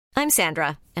I'm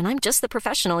Sandra, and I'm just the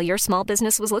professional your small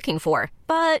business was looking for.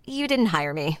 But you didn't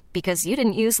hire me because you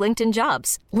didn't use LinkedIn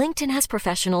Jobs. LinkedIn has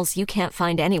professionals you can't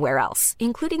find anywhere else,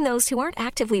 including those who aren't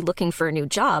actively looking for a new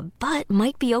job, but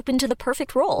might be open to the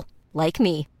perfect role, like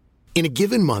me. In a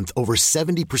given month, over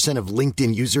 70% of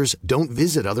LinkedIn users don't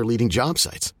visit other leading job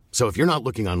sites. So if you're not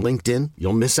looking on LinkedIn,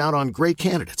 you'll miss out on great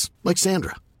candidates like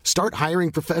Sandra. Start hiring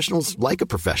professionals like a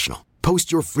professional.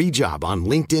 Post your free job on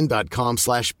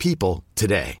linkedin.com/people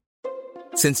today.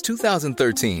 Since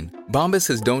 2013, Bombas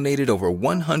has donated over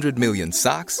 100 million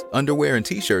socks, underwear, and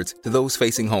T-shirts to those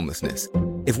facing homelessness.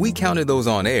 If we counted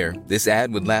those on air, this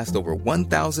ad would last over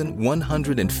 1,157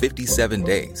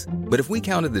 days. But if we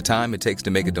counted the time it takes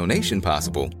to make a donation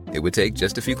possible, it would take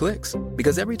just a few clicks.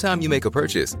 Because every time you make a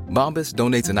purchase, Bombas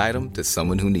donates an item to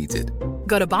someone who needs it.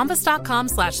 Go to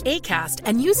bombas.com/ACAST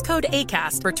and use code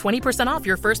ACAST for 20% off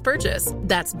your first purchase.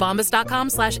 That's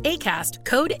bombas.com/ACAST,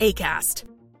 code ACAST.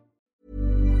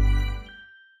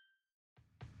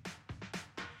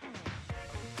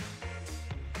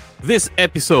 This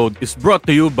episode is brought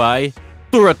to you by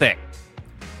Touratech.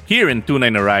 Here in Tunay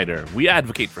na Rider, we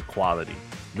advocate for quality.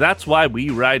 That's why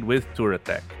we ride with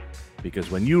Touratech.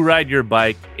 Because when you ride your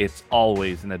bike, it's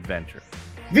always an adventure.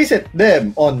 Visit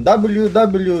them on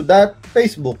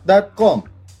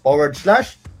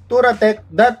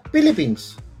www.facebook.com/touratech.philippines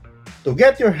to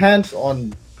get your hands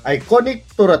on iconic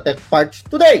Touratech parts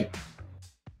today.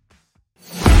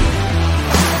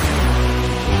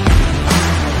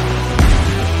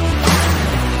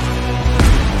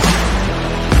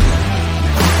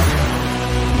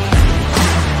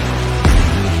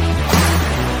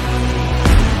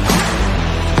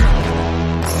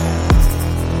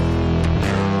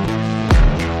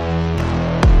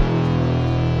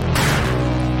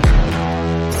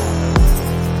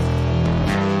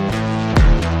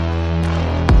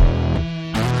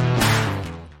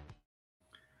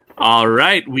 All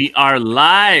right, we are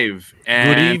live. And,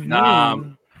 Good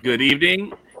evening. Good evening.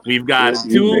 We've got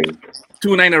two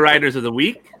Tunay na Riders of the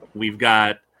week. We've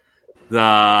got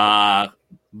the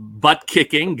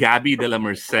butt-kicking Gaby Dela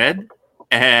Merced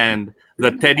and the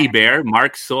teddy bear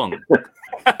Marc Soong.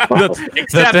 The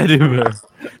teddy bear.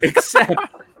 Except,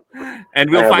 and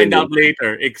we'll find out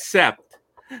later, except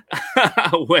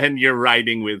when you're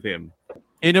riding with him.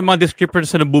 Yun yung mga descriptors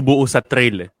na nabubuo sa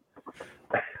trail eh.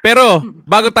 Pero,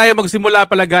 bago tayo magsimula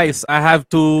pala guys, I have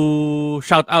to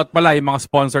shout out pala yung mga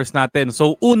sponsors natin.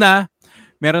 So, una,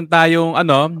 meron tayong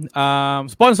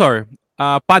sponsor,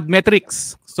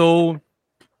 Podmetrics. So,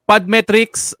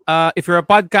 Podmetrics, if you're a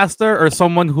podcaster or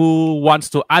someone who wants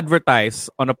to advertise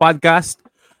on a podcast,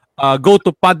 go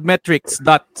to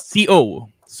podmetrics.co.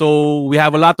 So, we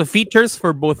have a lot of features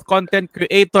for both content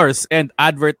creators and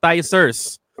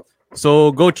advertisers.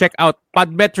 So go check out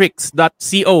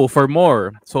podmetrics.co for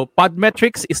more. So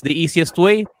Podmetrics is the easiest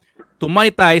way to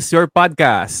monetize your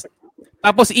podcast.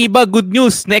 Tapos iba, good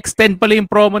news, next 10 pala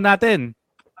yung promo natin.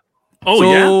 Oh, so,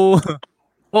 yeah?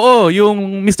 Oo,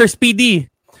 yung Mr. Speedy.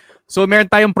 So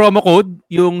meron tayong promo code,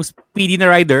 yung Speedy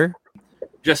na Rider.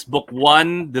 Just book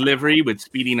one delivery with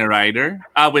Speedy na Rider.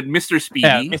 With Mr. Speedy.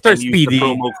 Yeah, Mr. Speedy. Use the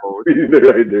promo code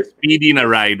Speedy na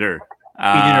Rider.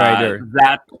 Speedy na Rider.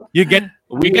 That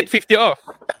we get 50 off.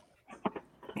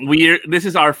 This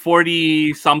is our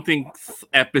 40-something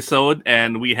episode,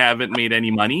 and we haven't made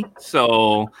any money,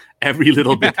 so every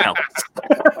little bit helps.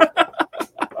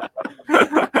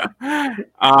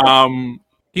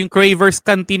 Yung Cravers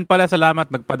Canteen pala, salamat.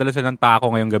 Nagpadala siya ng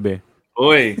taco ngayong gabi.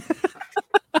 Uy.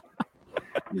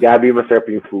 Gaby, masarap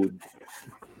yung food.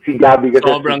 Si Gaby kasi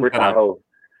Sobrang super takaw.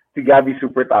 Si Gaby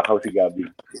super takaw, si Gaby.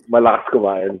 Malakas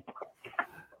kumain.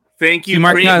 Thank you, si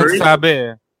Marc nga Cravers.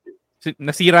 sabi,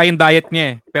 nasira yung diet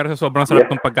niya eh. Pero sa sobrang sarap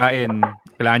ng pagkain,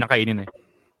 kailangan niya kainin eh.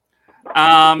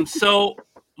 So,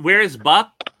 where is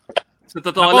Buck? Sa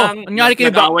totoo lang,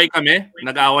 nag-away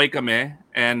kami.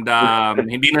 And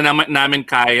hindi na namin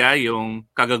kaya yung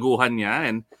kagaguhan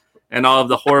niya and all of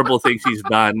the horrible things he's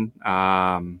done.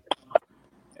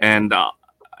 And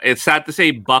it's sad to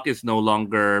say Buck is no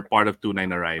longer part of Tunay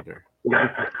na Rider.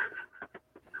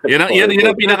 Yun ang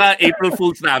pinaka-April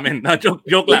Fools namin. No,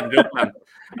 joke lang.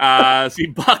 Si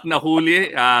Buck nahuli,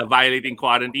 violating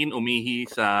quarantine, umihi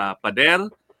sa pader,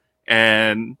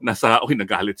 and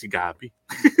nagalit si Gaby.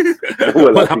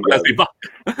 Wala pala si Buck.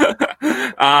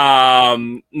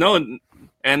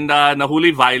 Nahuli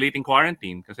violating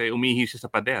quarantine kasi umihi siya sa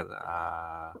pader.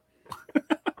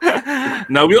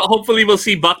 Now, hopefully we'll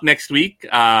see Buck next week.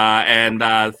 And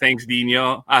thanks,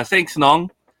 Dino. Thanks, Nong,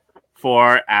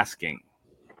 for asking.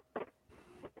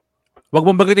 Wag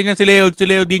mong bagitin yan si Leo. Si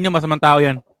Leo din niya, masamang tao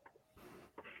yan.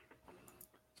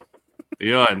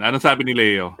 Yun. Anong sabi ni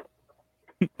Leo?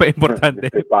 Pa-importante.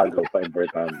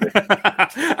 Pa-importante.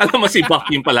 Alam mo si Buck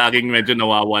yung palaging medyo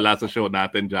nawawala sa show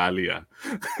natin, Jolly.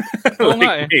 Oo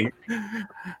nga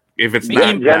If it's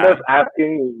not Jenna's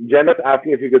asking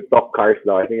if you could talk cars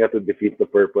now. I think that would defeat the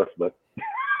purpose, but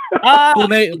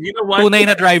tunay, you know what? Tunay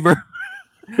na driver.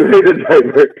 Tunay na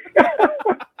driver.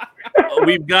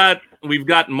 We've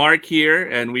got Marc here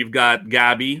and we've got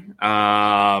Gaby.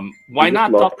 Why not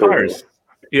talk cars?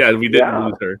 Yeah, we didn't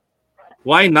lose her.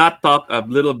 Why not talk a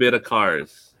little bit of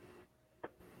cars?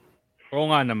 Oo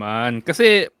nga naman.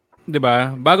 Kasi, 'di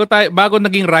ba? Bago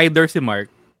naging rider si Marc.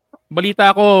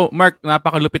 Balita ko, Marc,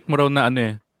 napakalupit mo raw na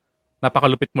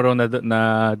Napakalupit mo raw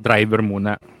na driver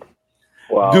muna.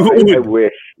 Wow, I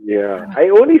wish. Yeah.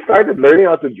 I only started learning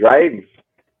how to drive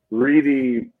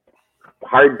really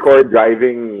hardcore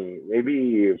driving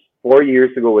maybe 4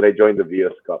 years ago when I joined the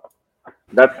Vios Cup.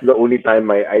 That's the only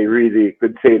time I really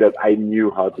could say that I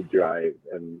knew how to drive.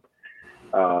 And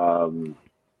well,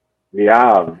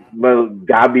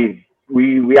 Gaby,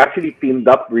 we actually teamed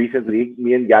up recently.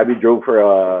 Me and Gaby drove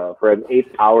for an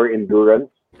 8-hour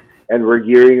endurance, and we're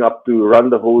gearing up to run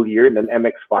the whole year in an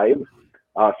MX-5,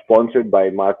 sponsored by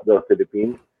Mazda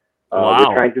Philippines. Wow.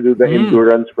 We're trying to do the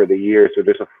endurance for the year. So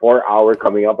there's a 4-hour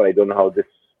coming up, but I don't know how this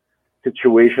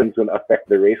situation's going to affect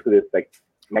the race because it's like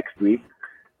next week.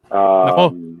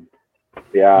 And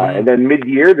then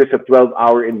mid-year, there's a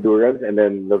 12-hour endurance. And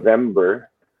then November,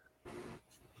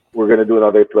 we're going to do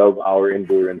another 12-hour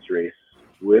endurance race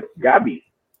with Gaby.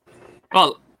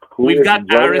 Well, we've got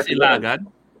Aris Ilagad.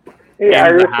 Hey,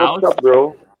 Aris, what's up,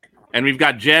 bro? And we've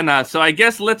got Jenna. So I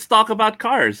guess let's talk about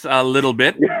cars a little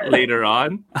bit later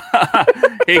on.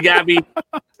 Hey, Gaby.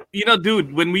 You know,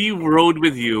 dude, when we rode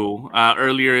with you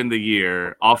earlier in the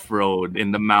year, off-road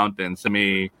in the mountains,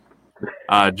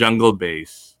 jungle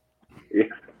base,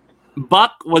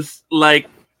 Buck was like,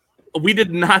 we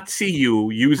did not see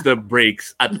you use the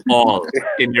brakes at all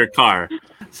in your car.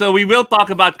 So we will talk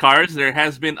about cars. There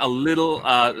has been a little,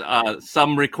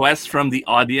 some requests from the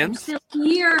audience. I'm still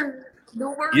here.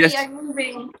 Don't worry, yes. I'm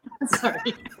moving.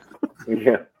 Sorry.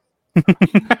 Yeah.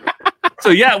 So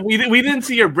yeah, we didn't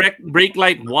see your brake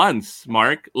light once,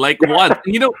 Marc. Like once.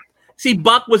 You know, see,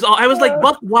 Buck was. I was like,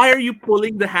 Buck, why are you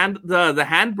pulling the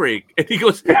handbrake? And he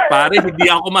goes, pare, hindi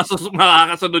ako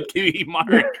makakasunod kay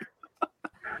Marc.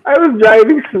 I was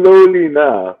driving slowly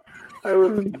na. I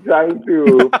was trying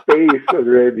to pace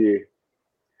already.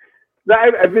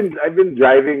 I've been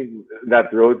driving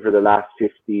that road for the last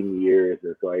 15 years,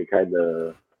 so I kind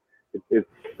of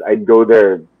I go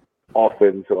there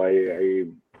often, so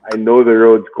I know the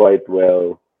roads quite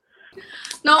well.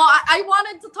 No, I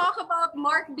wanted to talk about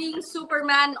Marc being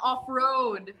Superman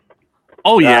off-road.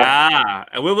 Oh yeah,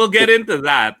 we will get into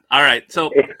that. All right,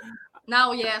 so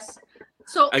now yes.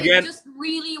 So again, it just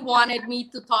really wanted me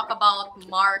to talk about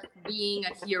Marc being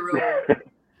a hero.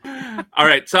 All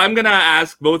right, so I'm gonna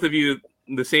ask both of you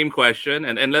the same question,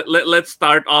 and let's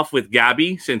start off with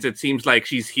Gaby, since it seems like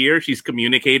she's here, she's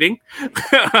communicating.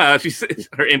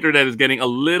 Her internet is getting a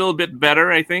little bit better,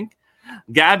 I think.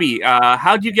 Gaby,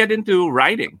 how'd you get into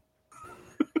riding?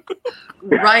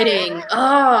 Riding,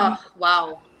 oh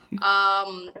wow.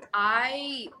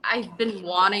 I've been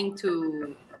wanting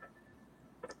to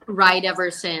ride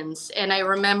ever since, and I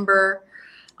remember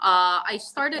I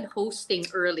started hosting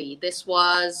early. This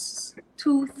was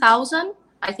 2000,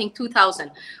 I think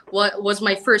 2000 was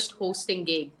my first hosting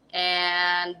gig,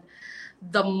 and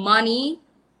the money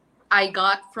I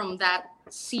got from that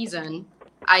season,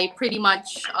 I pretty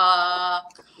much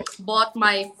bought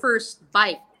my first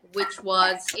bike, which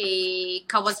was a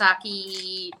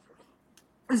Kawasaki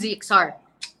ZXR.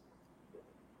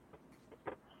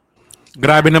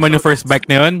 Grabe naman yung first bike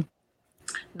na yun.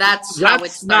 That's how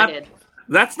it started.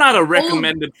 That's not a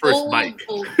recommended first bike.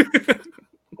 Old.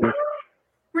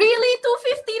 Really?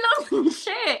 250 lang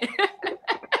siya.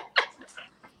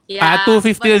 Yeah.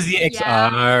 250 is the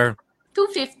ZXR.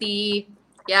 250.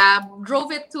 Yeah,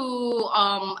 drove it to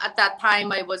at that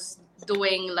time I was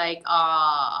doing like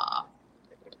I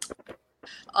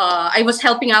was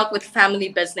helping out with family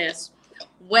business.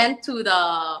 Went to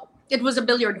it was a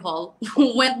billiard hall.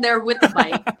 Went there with the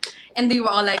bike, and they were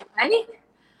all like, "Ay,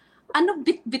 ano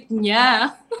bit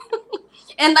niya?"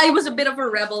 And I was a bit of a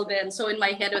rebel then, so in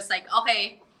my head I was like,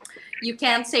 "Okay, you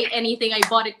can't say anything. I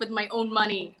bought it with my own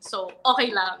money, so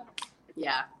okay lang."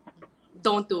 Yeah,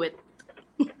 don't do it.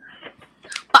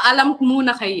 Paalam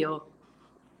muna kayo.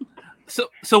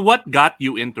 So what got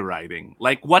you into riding?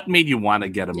 Like, what made you want to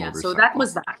get a motorcycle? So that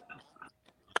was that.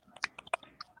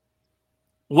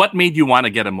 What made you want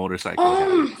to get a motorcycle?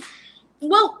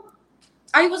 Well,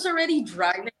 I was already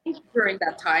driving during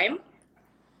that time.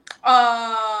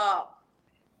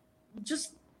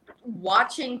 just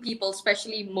watching people,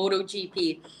 especially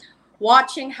MotoGP,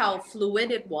 watching how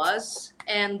fluid it was,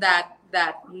 and that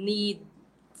need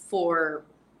for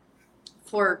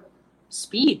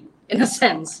speed, in a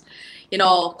sense,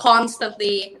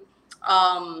 constantly.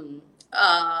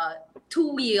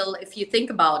 Two wheel, if you think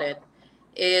about it,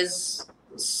 is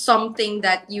something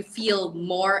that you feel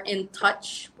more in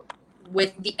touch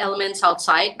with the elements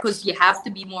outside because you have to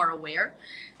be more aware.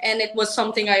 And it was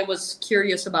something I was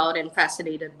curious about and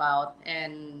fascinated about.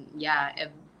 And yeah,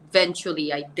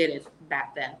 eventually I did it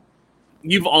back then.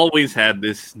 You've always had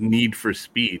this need for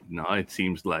speed, no? It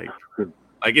seems like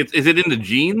is it in the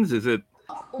genes? Is it?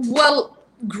 Well,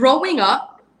 growing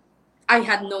up, I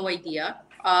had no idea.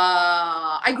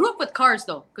 I grew up with cars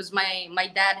though, because my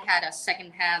dad had a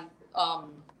secondhand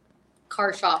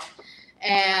car shop,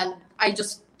 and I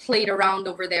just played around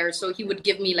over there. So he would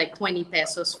give me like 20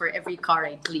 pesos for every car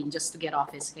I cleaned just to get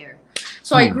off his hair.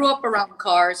 So I grew up around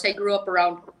cars. I grew up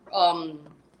around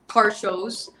car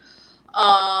shows.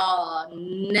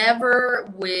 Never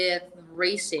with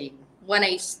racing. When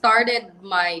I started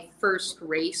my first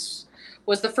race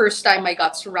was the first time I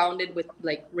got surrounded with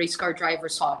like race car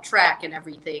drivers, saw a track and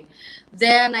everything.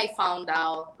 Then I found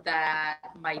out that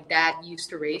my dad used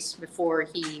to race before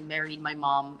he married my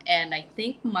mom. And I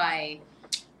think my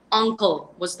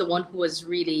uncle was the one who was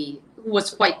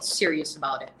quite serious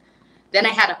about it. Then I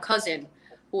had a cousin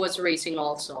who was racing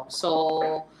also.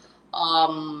 So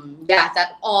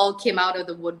that all came out of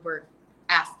the woodwork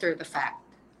after the fact.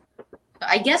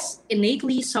 I guess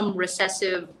innately some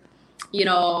recessive,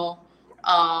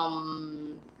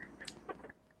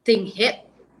 thing hit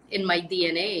in my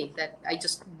DNA that I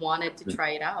just wanted to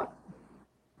try it out.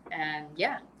 And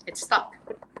yeah, it stuck.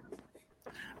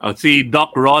 Oh, see,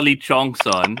 Doc Rolly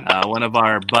Chongson, one of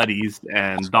our buddies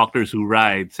and Doctors Who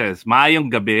Ride, says, Mayong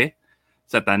gabi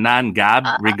sa tanan, Gab.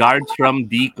 Regards from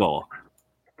Dico.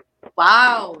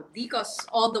 Wow, Dico's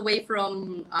all the way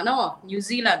from New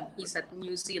Zealand. He's at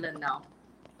New Zealand now.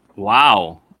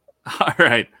 Wow. All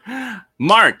right.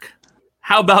 Mark,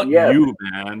 how about you,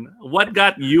 man? What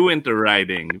got you into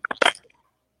riding?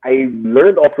 I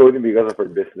learned off-roading because of our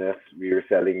business. We were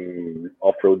selling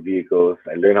off-road vehicles.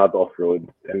 I learned how to off-road.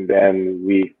 And then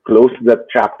we closed that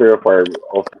chapter of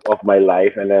my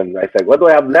life. And then I said, what do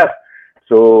I have left?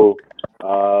 So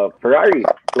Ferrari.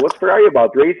 So what's Ferrari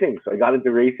about? Racing. So I got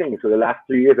into racing. So the last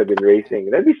 3 years I've been racing.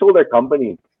 And then we sold our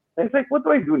company. And it's like, what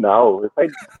do I do now? If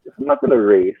I'm not gonna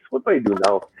race, what do I do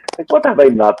now? Like, what have I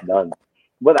not done?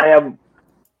 But I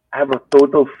have a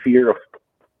total fear of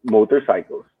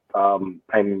motorcycles. But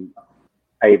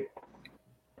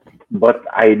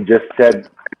I just said,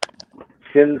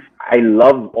 since I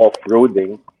love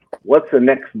off-roading, what's the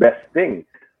next best thing?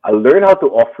 I'll learn how to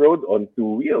off-road on 2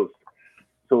 wheels.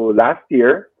 So last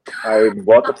year, I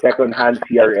bought a second-hand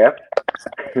CRF.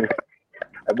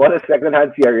 Brought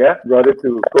it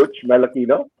to Coach Mel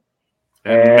Aquino.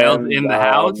 And Mel's in the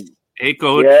house. Hey,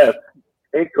 Coach. Yes.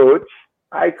 Hey, Coach.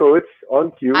 Hi, Coach.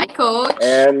 On cue. Hi, Coach.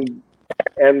 And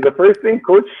the first thing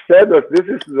Coach said was, did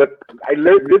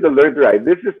the learn to ride.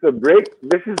 This is the brake.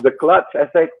 This is the clutch. I was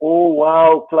like, oh,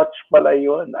 wow, clutch pala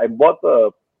yun. I bought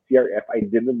a CRF. I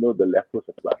didn't know the left was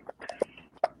a clutch.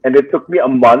 And it took me a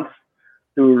month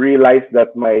to realize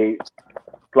that my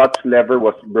clutch lever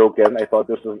was broken. I thought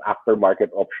this was an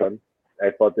aftermarket option.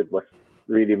 I thought it was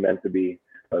really meant to be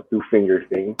a 2-finger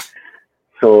thing.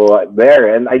 So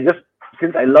and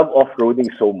since I love off-roading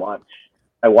so much,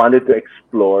 I wanted to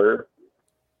explore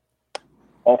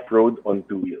off-road on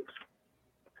 2 wheels.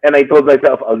 And I told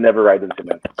myself I'll never ride on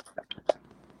cement.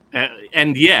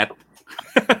 And yet...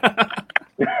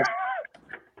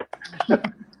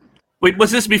 Wait,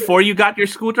 was this before you got your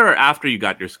scooter or after you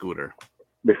got your scooter?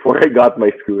 Before I got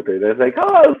my scooter. I was like,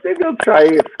 maybe I'll try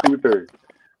a scooter.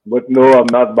 But no, I'm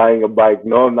not buying a bike.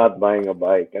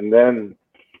 And then,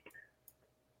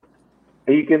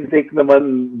 you can take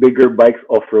naman bigger bikes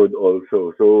off-road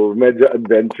also. So, medyo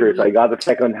adventures. I got a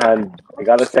second-hand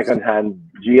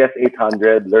GS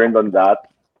 800, learned on that.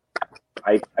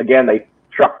 I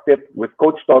trucked it with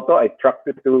Coach Toto. I trucked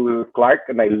it to Clark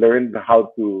and I learned I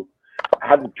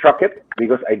had to truck it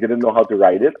because I didn't know how to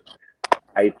ride it.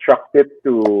 I trucked it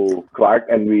to Clark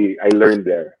and I learned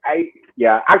there.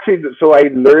 So I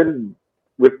learned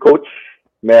with Coach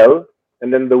Mel,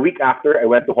 and then the week after I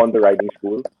went to Honda riding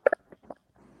school.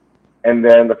 And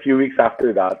then a few weeks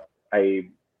after that, I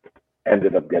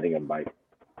ended up getting a bike.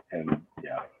 And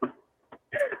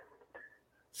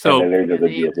so and I learned the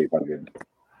GS800.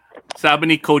 Sabi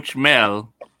ni Coach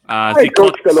Mel, hi,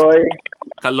 Coach Kaloy.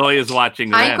 Kaloy is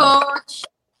watching. Hi, Coach.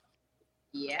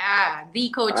 Yeah, the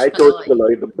Coach Hi, Kaloy. Coach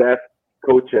Kaloy, the best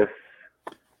coaches.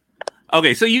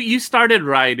 Okay, so you started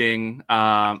riding.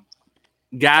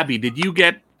 Gaby, did you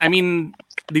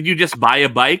just buy a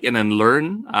bike and then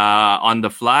learn on the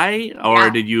fly? Or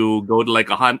did you go to like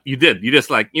a hunt? You did. You just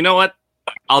like, you know what?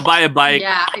 I'll buy a bike.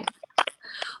 Yeah.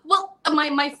 Well,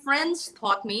 my friends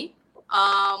taught me.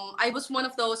 I was one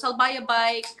of those. I'll buy a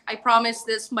bike. I promise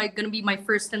this might gonna be my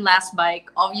first and last bike.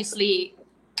 Obviously,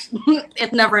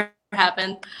 it never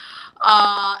happened.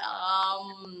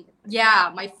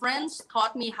 Yeah, my friends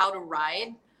taught me how to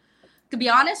ride. To be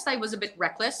honest, I was a bit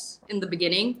reckless in the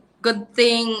beginning. Good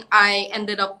thing I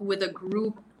ended up with a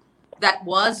group that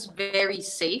was very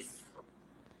safe.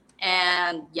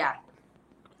 And yeah,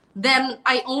 then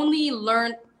I only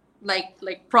learned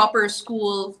like proper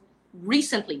school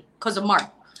recently because of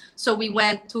Marc. So we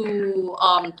went to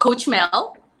Coach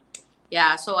Mel.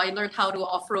 Yeah, so I learned how to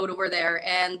off-road over there.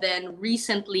 And then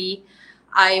recently,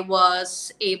 I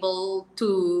was able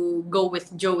to go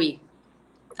with Joey.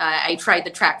 I tried the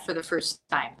track for the first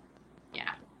time.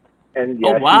 Yeah. And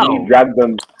Oh, wow. She dragged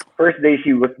them. First day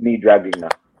she was knee dragging na.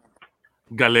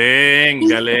 Galing.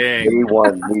 Day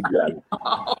one, knee drag.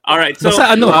 All right, so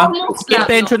Basta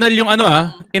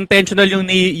intentional yung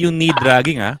knee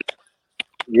dragging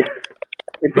Yeah.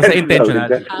 Basta intentional.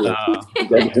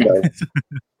 Intentional.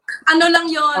 Ano lang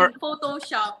yon,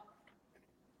 Photoshop.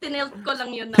 Tinilt ko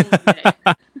lang yun ng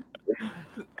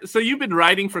So you've been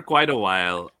riding for quite a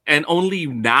while, and only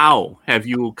now have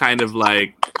you kind of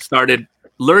like started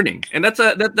learning. And that's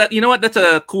that's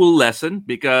a cool lesson,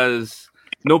 because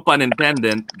no pun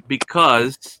intended,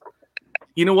 because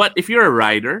you know what, if you're a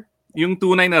rider, yung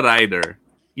tunay na rider,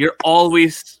 you're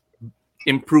always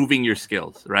improving your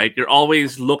skills, right? You're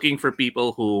always looking for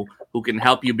people who can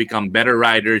help you become better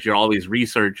riders. You're always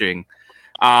researching.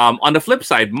 On the flip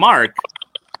side, Marc,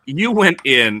 you went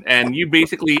in and you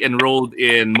basically enrolled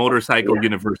in Motorcycle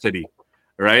University,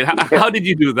 right? How did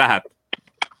you do that?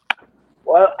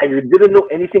 Well, I didn't know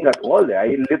anything at all.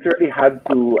 I literally I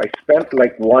spent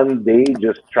like one day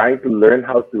just trying to learn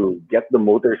how to get the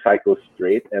motorcycle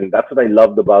straight. And that's what I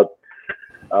loved about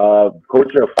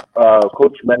Coach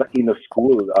Menachino's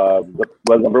school.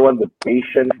 Number one, the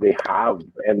patience they have.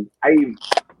 And I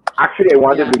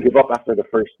wanted to give up after the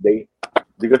first day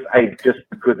because I just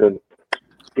couldn't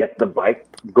get the bike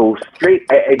go straight.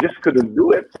 I just couldn't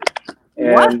do it.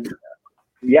 And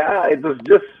yeah, it was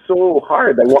just so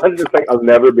hard. I was just like, I'll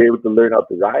never be able to learn how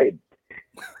to ride.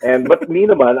 But me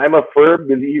naman, I'm a firm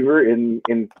believer in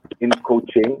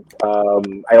coaching.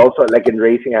 I also, like in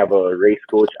racing, I have a race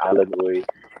coach, Alan Uy.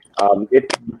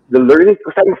 It's the learning,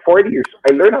 because I'm 40 years.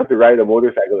 I learned how to ride a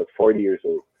motorcycle at 40 years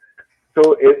old.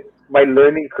 So my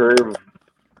learning curve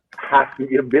has to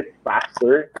be a bit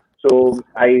faster. So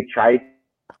I try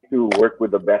to work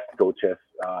with the best coaches.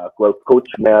 Coach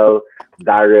Mel,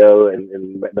 Daryl,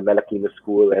 and the Melachino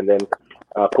School, and then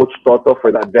Coach Toto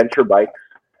for the adventure bikes,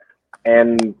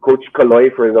 and Coach Kaloy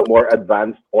for the more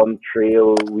advanced on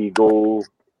trail. We go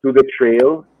to the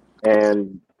trail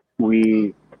and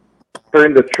we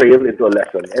turn the trail into a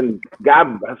lesson. And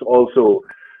Gab has also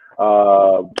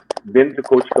been to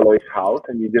Coach Kaloy's house,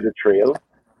 and we did a trail.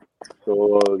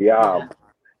 So yeah.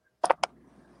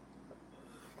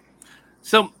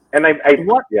 So. And I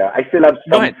still have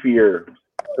some fear.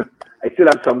 I still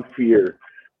have some fear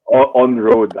on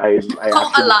road. I actually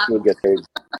still get hurt.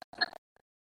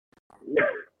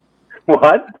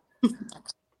 What?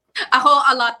 Ako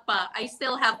a lot pa. I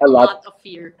still have a lot of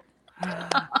fear.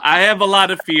 I have a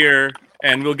lot of fear,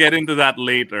 and we'll get into that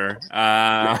later.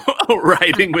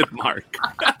 Riding with Marc.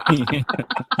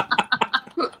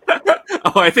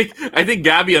 I think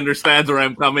Gaby understands where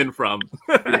I'm coming from.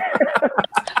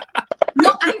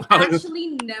 No, I've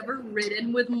actually never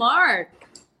ridden with Marc.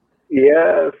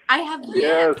 Yes. I have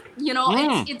yet. You know,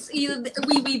 it's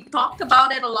we've talked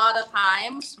about it a lot of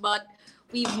times, but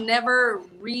we've never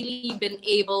really been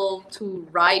able to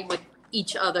ride with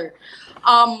each other.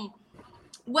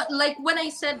 When I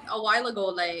said a while ago,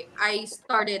 like I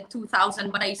started 2000,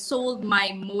 but I sold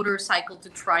my motorcycle to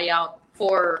try out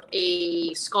for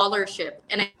a scholarship,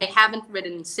 and I haven't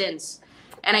ridden since.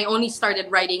 And I only started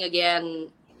riding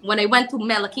again when I went to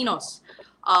Melachino's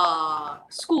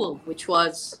school, which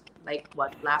was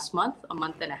last month, a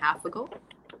month and a half ago.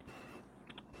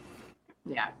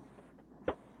 Yeah.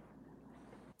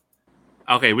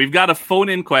 Okay, we've got a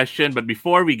phone-in question, but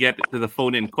before we get to the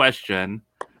phone-in question,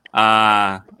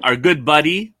 our good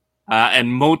buddy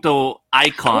and moto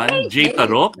icon, Jay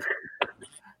Tarok.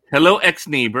 Hello,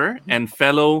 ex-neighbor and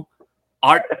fellow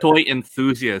art toy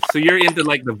enthusiast. So you're into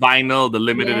like the vinyl, the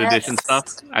limited edition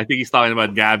stuff. I think he's talking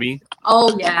about Gaby.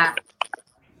 Oh yeah.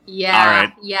 Yeah, All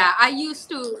right. yeah. I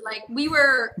used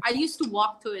to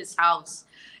walk to his house.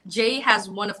 Jay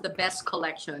has one of the best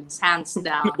collections, hands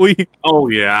down. Uy, Oh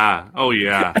yeah,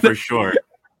 for sure.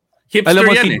 alam Hipster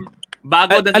mo yan si eh.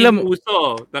 Bago alam dating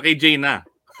uso, na kay Jay na.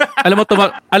 alam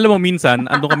mo minsan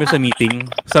andun kami sa meeting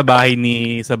sa bahay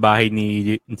ni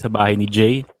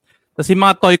Jay. Tapos yung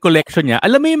mga toy collection niya,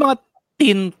 alam mo yung mga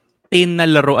tin na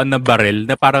laruan na barrel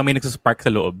na parang may nagsaspark sa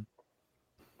loob.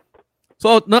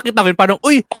 So, nakita ko yun, parang,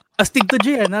 uy, astig to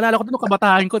Jay. Naalala ko nung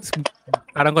kabataan ko. Tapos,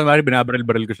 parang kunwari,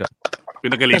 binabaril-baril ko siya.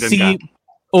 Pinagalitan Kasi, ka.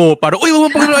 parang, uy, huwag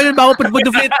mo paglaruan yun, bako put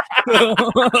the fit.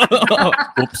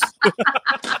 Oops.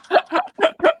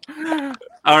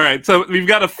 All right, so we've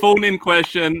got a phone-in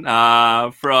question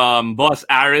from Boss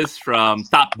Aris from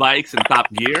Top Bikes and Top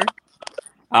Gear.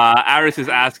 Aris is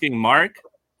asking, Mark,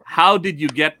 how did you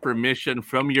get permission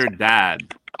from your dad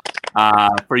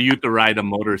for you to ride a I could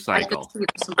motorcycle? see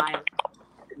the smile.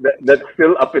 That's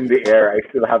still up in the air. I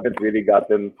still haven't really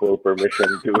gotten full permission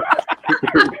to ride.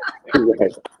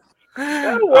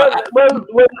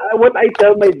 What I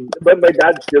tell when my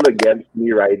dad's still against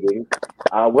me riding,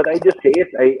 what I just say is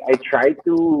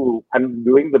I'm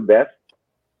doing the best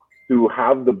to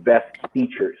have the best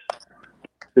teachers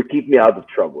to keep me out of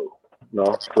trouble. No,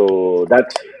 so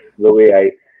that's the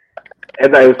way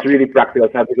and I was really practical.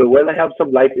 I go, well, I have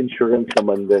some life insurance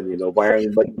naman then,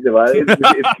 parang, but, it's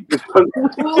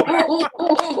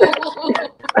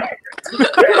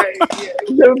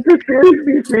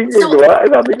seriously speaking, I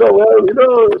thought, well,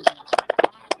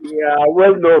 yeah,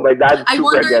 well, no, my dad's I super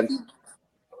wonder against, if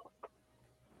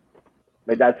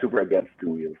my dad's super against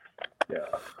two wheels. Yeah.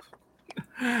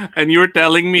 And you were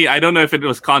telling me, I don't know if it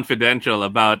was confidential,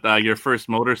 about your first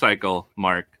motorcycle,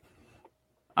 Mark,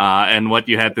 and what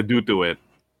you had to do to it.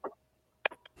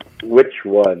 Which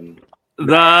one?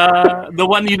 The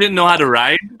one you didn't know how to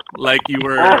ride, like you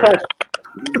were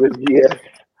the GS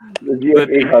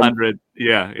 800.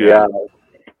 Yeah.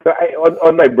 So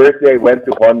on my birthday, I went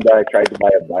to Honda. I tried to buy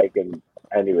a bike, and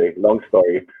anyway, long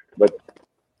story, but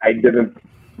I didn't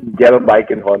get a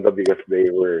bike in Honda because they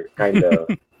were kind of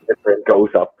different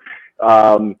kausap.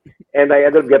 And I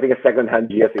ended up getting a second-hand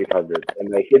GS 800,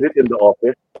 and I hid it in the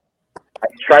office. I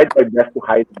tried my best to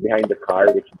hide it behind the car,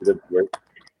 which didn't work.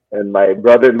 And my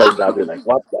brother and my dad were like,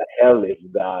 "What the hell is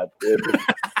that?"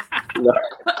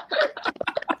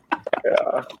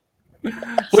 Yeah.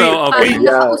 So, okay.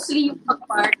 Naka-sleeve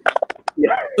apart.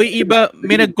 Yeah. Uy, iba,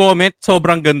 may nag-comment,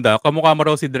 sobrang ganda. Kamukha mo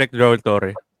raw si Direk Joel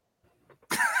Torre.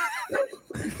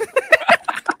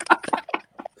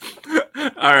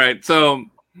 All right, so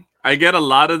I get a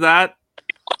lot of that.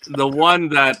 The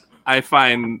one that I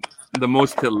find the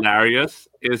most hilarious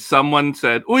is someone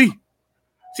said, "Uy,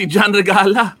 si John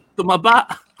Regala, tumaba."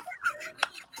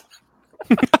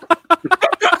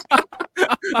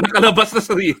 Nakalabas na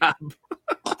sa rehab.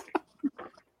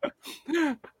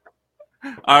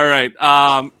 All right.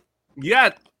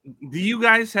 Yeah. Do you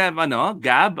guys have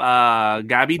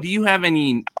Gaby? Do you have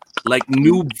any like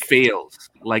newbie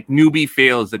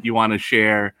fails that you want to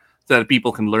share so that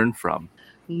people can learn from?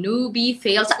 Newbie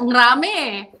fails. Ang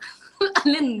rami.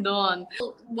 Alin doon.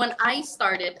 When I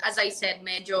started, as I said,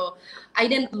 I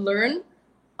didn't learn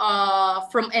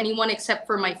from anyone except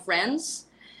for my friends.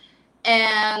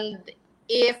 And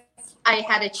if I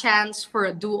had a chance for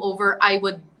a do-over, I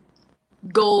would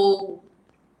go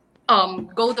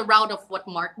the route of what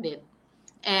Mark did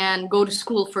and go to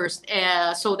school first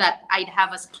so that I'd have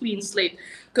a clean slate.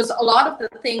 Because a lot of the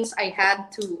things I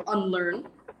had to unlearn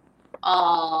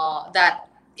that,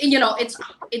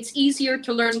 it's easier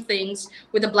to learn things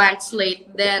with a blank slate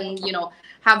than,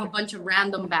 have a bunch of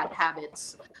random bad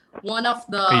habits. One of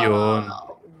the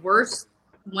worst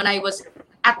when I was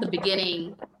at the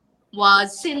beginning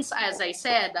was, since, as I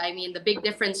said, the big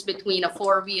difference between a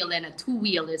 4-wheel and a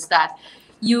 2-wheel is that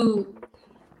you're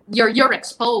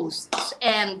exposed,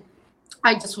 and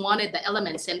I just wanted the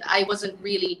elements, and I wasn't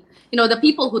really, the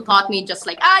people who taught me just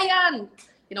like, yan,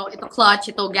 ito clutch,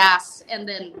 ito gas, and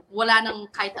then wala nang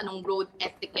kahit anong road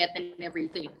etiquette and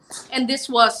everything. And this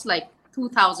was like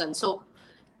 2000, so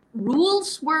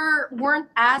rules weren't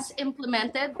as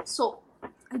implemented. So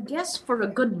I guess for a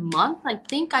good month, I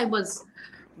think I was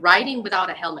riding without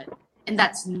a helmet, and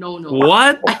that's no.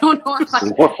 What? I don't know.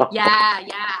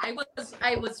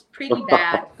 I was pretty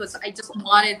bad because I just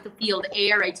wanted to feel the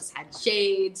air. I just had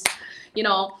shades,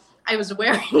 I was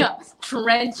wearing a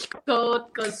trench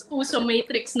coat because uso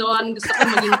Matrix noon. Gusto ko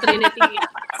maging Trinity.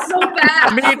 So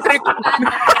bad. Matrix.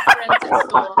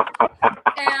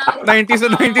 And, 90s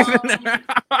and 90s.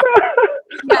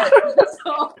 Yeah.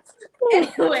 So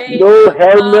anyway. No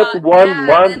helmet 1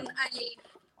 month.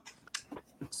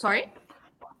 Sorry?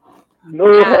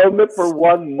 No helmet for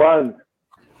 1 month.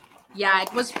 Yeah,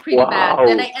 it was pretty bad.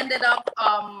 Then I ended up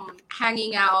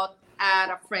hanging out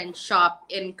at a friend's shop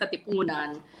in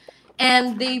Katipunan,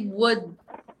 and they would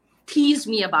tease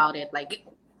me about it, like,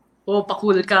 oh,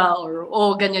 pakul ka, or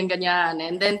oh, ganyan.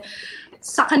 And then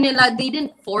sa kanila, they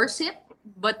didn't force it,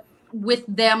 but with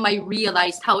them, I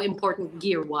realized how important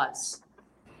gear was.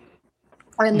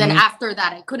 And then after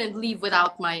that, I couldn't leave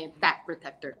without my back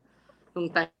protector. Nung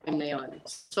time na yun.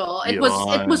 So it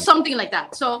was something like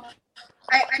that. So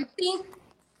I think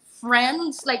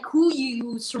friends, like who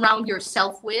you surround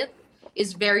yourself with,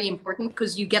 is very important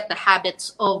because you get the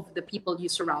habits of the people you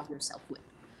surround yourself with.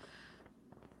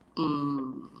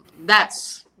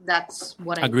 That's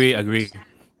what I agree.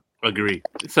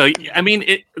 So I mean,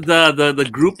 the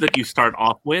group that you start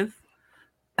off with,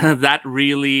 that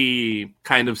really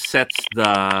kind of sets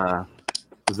the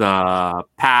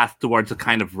path towards the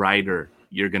kind of rider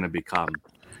you're gonna become.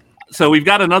 So we've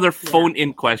got another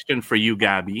phone-in question for you,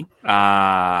 Gaby.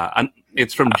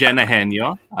 It's from Jenna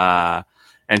Henyo,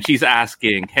 and she's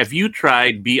asking, have you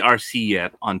tried BRC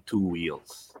yet on 2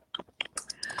 wheels?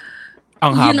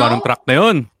 Ang haba ng track na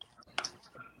yun.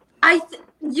 I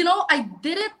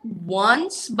did it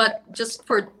once, but just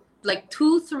for like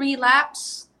 2-3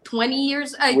 laps. 20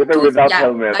 years with or without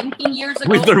helmet. 19 years ago.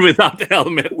 With or without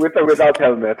helmet. With or without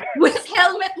helmet. With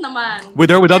helmet naman.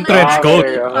 With or without trench coat.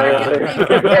 The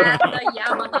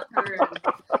Yamaha curve.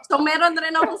 So meron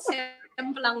rin akong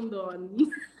semplang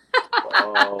doon.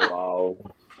 Oh, wow.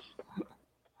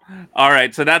 All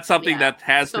right, so that's something that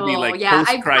has to be like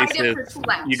post-crisis.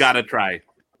 You gotta try.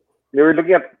 We were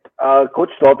looking at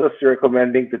Coach Totos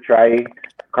recommending to try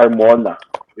Carmona.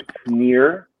 It's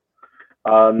near.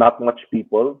 Not much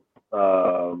people.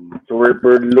 So we're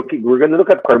gonna look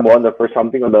at Carmona for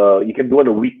something you can do on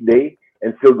a weekday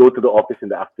and still go to the office in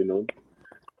the afternoon.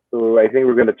 So I think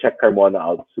we're gonna check Carmona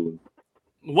out soon.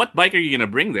 What bike are you gonna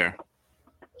bring there?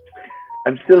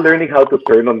 I'm still learning how to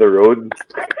turn on the road.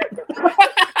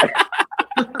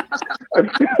 I'm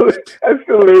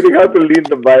still learning how to lead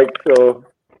the bike. So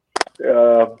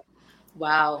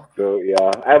wow. So yeah,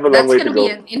 I have a long way to go. That's gonna be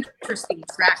an interesting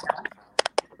track.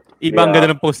 Ibang ganda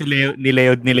ng post ni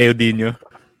Leo Dino.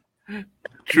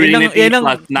 Trinity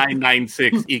plus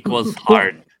 996 equals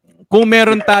hard. Kung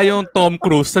meron tayong Tom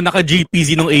Cruise na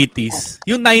naka-GPZ nung 80s,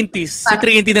 yung 90s, si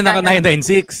Trinity na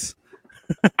naka-996.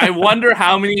 I wonder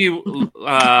how many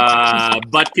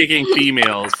butt-kicking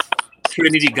females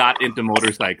Trinity got into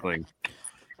motorcycling.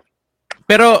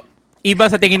 Pero iba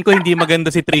sa tingin ko hindi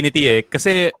maganda si Trinity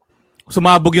kasi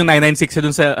sumabog yung 996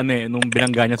 dun sa nung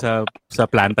binangga niya sa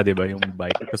planta, 'di ba, yung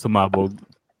bike. So sumabog.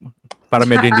 Para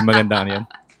medyo hindi maganda yan.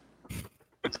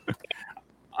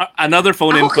 Another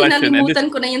phone-in question. Kinalimutan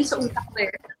ko na yun sa utak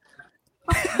there.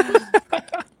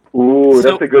 Ooh,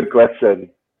 that's a good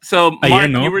question. So, Mark,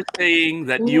 you were saying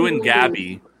that you and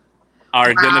Gaby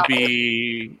are going to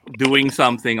be doing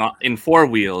something in 4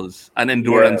 wheels, an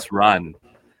endurance run.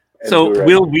 So,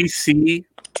 will we see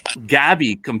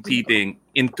Gaby competing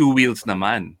in 2 wheels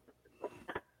naman?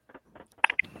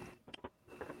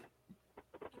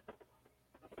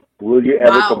 Will you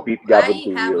ever compete,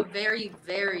 Gaby, in 2 wheels? I have a very,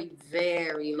 very,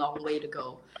 very long way to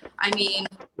go. I mean,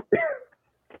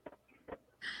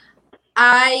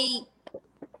 I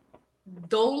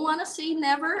don't want to say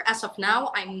never. As of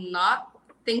now, I'm not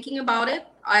thinking about it.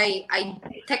 I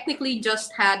technically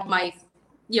just had my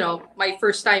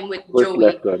first time with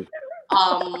Joey.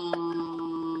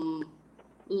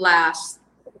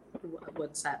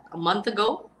 A month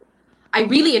ago. I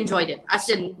really enjoyed it. As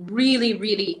in, really,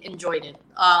 really enjoyed it.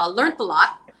 Learned a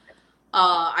lot.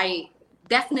 I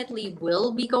definitely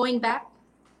will be going back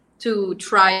to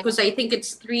try, because I think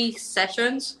it's 3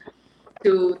 sessions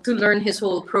to learn his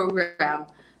whole program.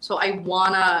 So I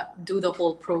wanna do the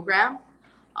whole program.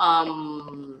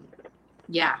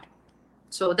 Yeah.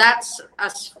 So that's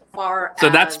as far. So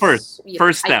that's first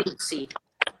step.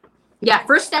 Yeah,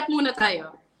 first step muna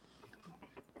tayo.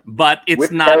 But it's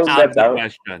with not out of the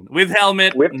question. With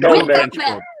helmet, no bench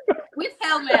coat. With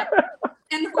helmet.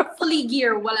 And hopefully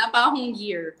gear. Wala pa akong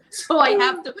gear. So I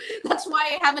have to, that's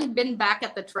why I haven't been back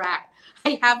at the track.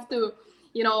 I have to,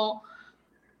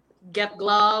 get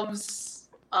gloves,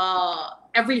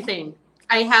 everything.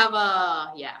 I have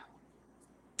yeah.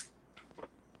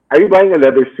 Are you buying a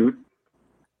leather suit?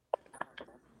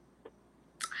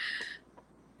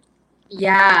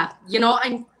 Yeah.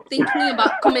 I'm thinking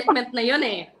about commitment na yun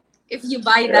eh. If you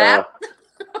buy that,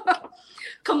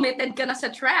 committed ka na sa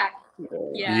track.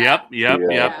 Yeah. Yep.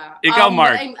 Ikaw,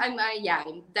 Mark.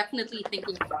 I'm definitely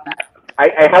thinking about that.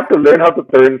 I have to learn how to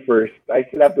turn first. I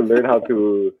still have to learn how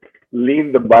to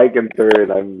lean the bike and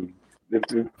turn.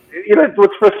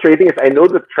 What's frustrating is I know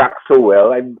the track so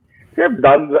well. I've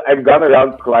gone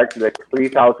around Clark like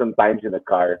 3,000 times in a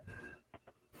car,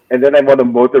 and then I'm on a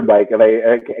motorbike, and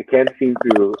I can't seem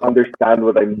to understand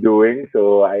what I'm doing.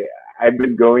 So I've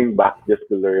been going back just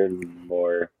to learn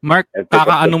more. Mark,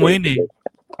 kaka-ano mo yun eh.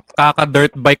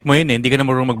 Kaka-dirt bike mo yun eh. Hindi ka na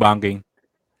marunong mag-banking.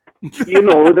 Speaking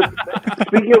of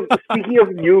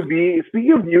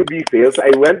newbie fails, I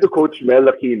went to Coach Mel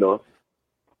Aquino,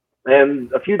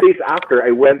 and a few days after, I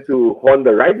went to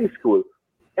Honda riding school,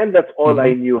 and that's all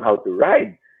I knew how to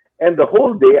ride. And the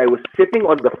whole day, I was sitting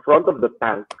on the front of the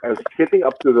tank. I was sitting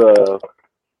up to the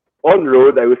on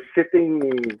road. I was sitting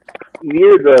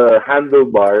near the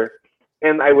handlebar,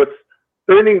 and I was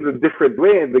turning the different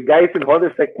way. And the guys in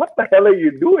Honda is like, "What the hell are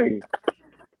you doing?"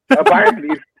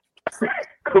 Apparently, it's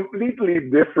completely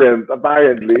different.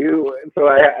 Apparently, so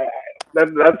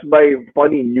that's my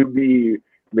funny newbie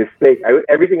mistake.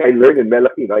 Everything I learned in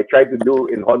Melakino, I tried to do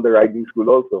in Honda riding school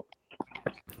also.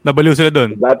 Nabaliw sila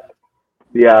dun.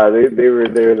 Yeah, they were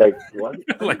like, what?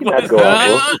 Like, what is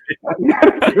that?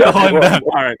 Honda.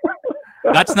 All right.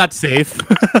 That's not safe.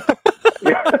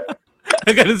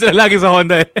 Ganun sila lagi sa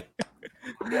Honda eh.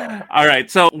 All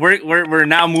right, so we're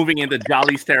now moving into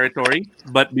Jolly's territory,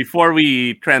 but before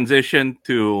we transition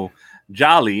to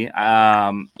Jolly,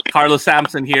 Carlos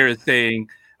Sampson here is saying,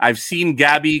 I've seen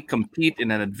Gaby compete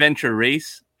in an adventure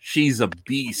race. She's a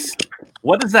beast.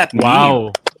 What does that mean?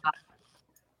 Wow.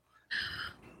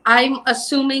 I'm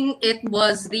assuming it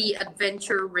was the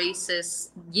adventure races.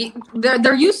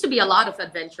 There used to be a lot of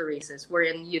adventure races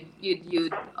wherein you'd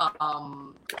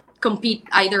compete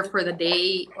either for the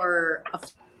day or a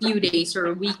few days or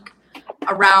a week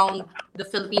around the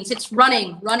Philippines. It's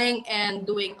running and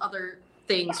doing other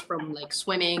things from like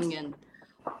swimming and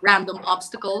random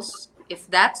obstacles. If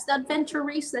that's the adventure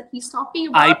race that he's talking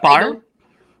about,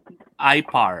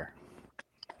 IPAR.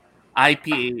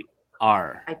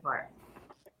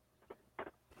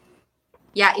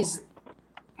 Yeah,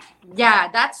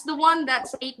 that's the one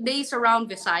that's 8 days around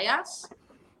Visayas.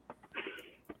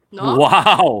 No?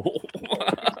 Wow.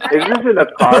 Is this in a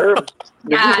car?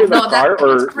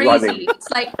 It's crazy. Running?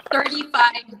 It's like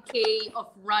 35K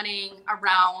of running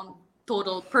around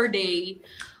total per day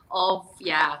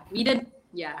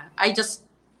I just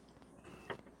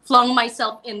flung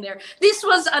myself in there. This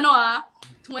was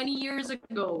 20 years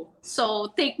ago. So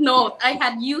take note, I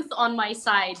had youth on my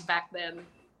side back then.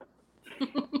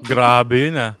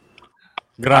 Grabe na.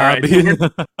 Grabe.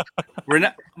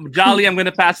 Right, Jolly, I'm going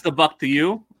to pass the buck to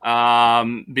you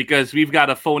because we've got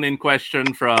a phone-in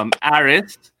question from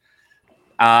Aris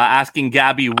asking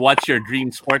Gaby, what's your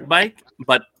dream sport bike?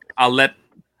 But I'll let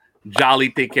Jolly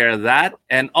take care of that.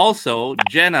 And also,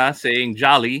 Jenna saying,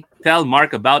 Jolly, tell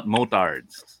Marc about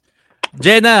motards.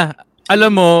 Jenna,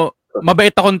 alam mo,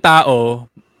 mabait akong tao.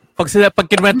 Pag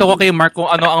kinuwento ko kay Marc kung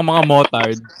ano ang mga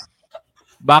motard,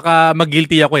 baka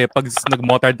mag-guilty ako pag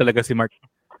nag-motard talaga si Marc.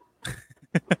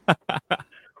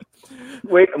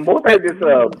 Wait, a motard is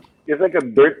like a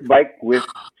dirt bike with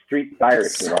street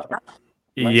tires, diba?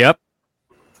 Yep.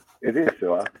 It is,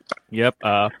 diba? Yep.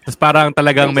 Tapos parang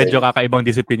talagang medyo kakaibang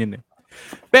disiplina yun.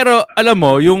 Pero alam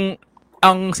mo,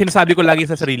 ang sinasabi ko lagi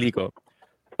sa sarili ko,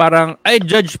 parang I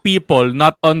judge people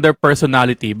not on their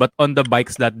personality but on the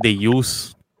bikes that they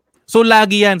use. So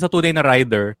lagi yan sa tunay na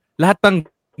rider, lahat ng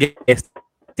guest,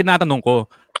 tinatanong ko,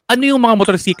 ano yung mga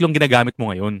motorsiklong ginagamit mo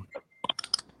ngayon?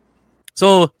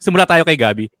 So, simula tayo kay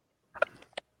Gaby.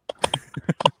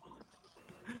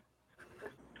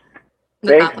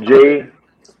 Thanks, Jay.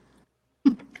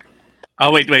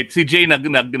 Wait. Si Jay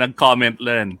nag-comment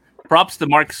lang. Props to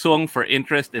Marc Soong for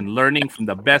interest in learning from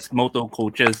the best moto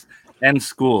coaches and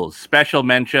schools. Special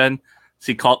mention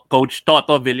si Coach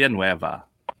Toto Villanueva.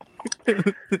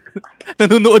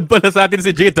 Nanunood pala sa atin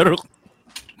si Jay Tarok.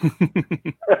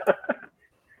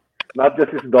 Not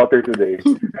just his daughter today.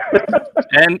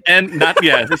 and not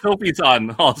Sophie's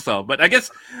on also. But I guess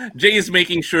Jay is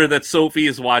making sure that Sophie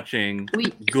is watching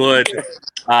good,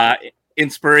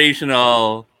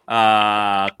 inspirational,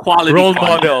 quality role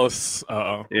content. models.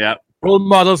 Yeah, role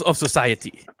models of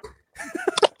society.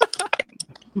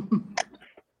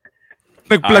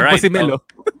 Nag-plug pa si Melo.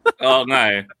 Oo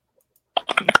nga eh.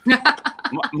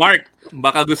 Marc,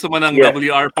 baka gusto mo ng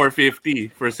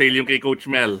WR450 for sale yung kay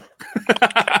Coach Mel.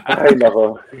 Ay,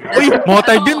 nako. Uy,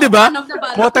 motard yun, di ba?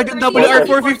 Motard yung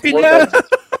WR450 niya.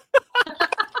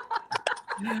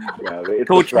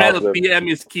 Coach Mel,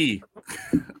 PM is key.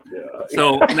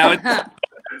 So now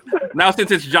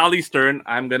since it's Jolly's turn,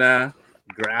 I'm gonna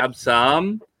grab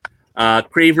some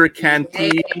Craver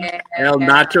Canteen El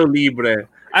Nacho Libre.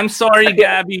 I'm sorry,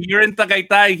 Gaby. You're in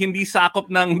Tagaytay. Hindi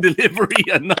sakop ng delivery,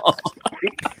 ano?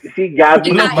 Si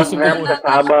Gaby, Kinain masarap ko na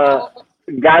kasama.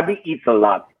 Gaby eats a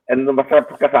lot. And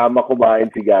masarap kasama kumain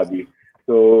si Gaby.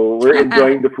 So, we're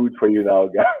enjoying the food for you now,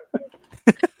 Gaby.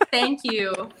 Thank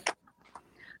you.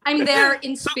 I'm there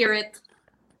in spirit.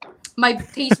 My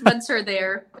taste buds are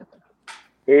there.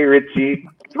 Hey, Richie.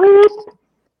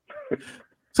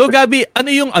 So, Gaby, ano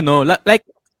yung like,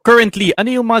 currently,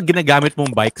 ano yung mga ginagamit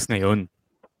mong bikes ngayon?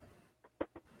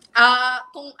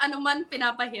 Kung ano man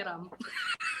pinapahiram.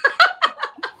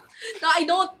 No, I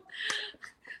don't.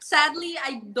 Sadly,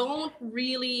 I don't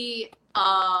really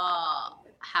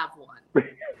have one.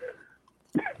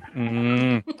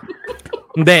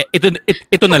 Hindi,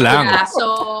 ito na lang. Yeah,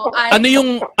 so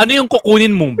Ano yung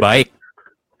kukunin mong bike?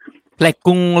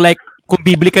 Kung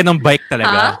bibili ka ng bike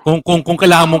talaga, kung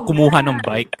kailangan mong kumuha ng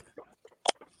bike,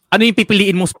 ano yung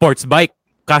pipiliin mong sports bike?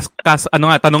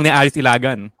 Tanong ni Alice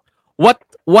Ilagan.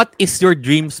 What is your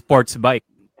dream sports bike?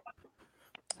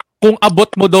 Kung abot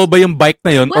mo daw ba yung bike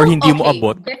na yun or hindi mo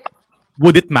abot,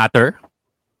 would it matter?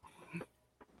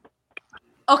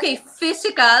 Okay,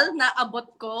 physical na abot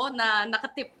ko na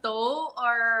nakatiptoe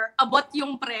or abot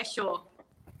yung presyo?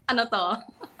 Ano to?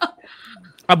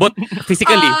 Abot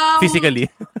physically.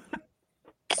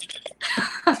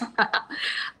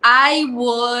 I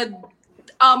would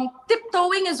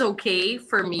tiptoeing is okay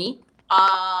for me.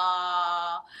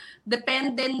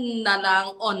 Depende na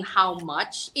lang on how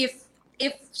much. If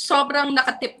sobrang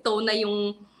nakatiptoe na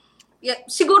yung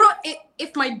siguro if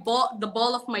the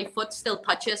ball of my foot still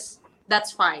touches,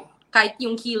 that's fine. Kahit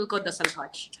yung heel ko doesn't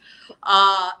touch.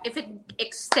 If it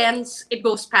extends, it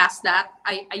goes past that,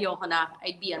 ayoko na.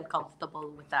 I'd be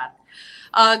uncomfortable with that.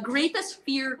 Greatest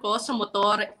fear ko sa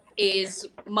motor is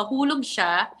mahulog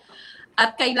siya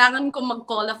at kailangan ko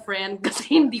mag-call a friend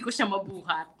kasi hindi ko siya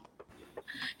mabuhat.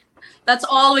 That's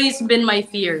always been my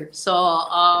fear. So,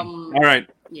 all right.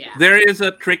 Yeah. There is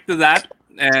a trick to that.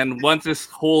 And once this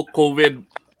whole COVID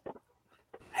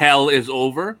hell is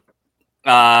over,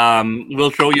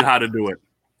 we'll show you how to do it.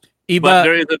 But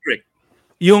there is a trick.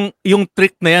 Yung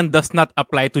trick na yan does not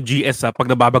apply to GS pag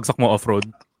nababagsak mo off-road.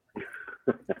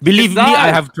 Believe me,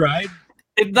 I have tried.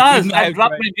 It does. I've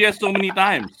dropped my GS so many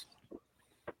times.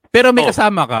 Pero may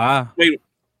kasama ka. Wait.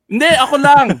 Hindi, ako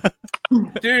lang.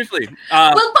 Seriously.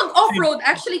 Well, pag off-road,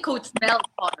 actually, Coach Mel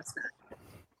taught us that.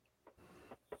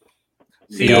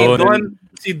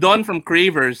 See Don from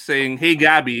Cravers saying, "Hey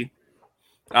Gaby,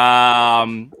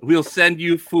 we'll send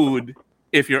you food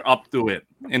if you're up to it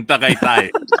in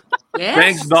Tagaytay." Yes.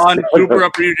 Thanks, Don. Super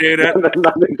appreciate it.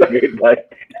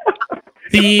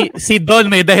 Si Don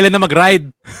may dahilan na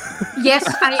mag-ride. Yes,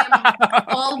 I am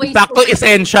always. Sakto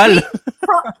essential.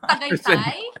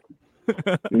 Tagaytay?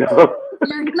 No.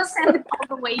 You're gonna send it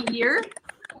all the way here?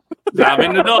 Sabi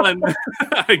na Don.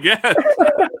 I guess.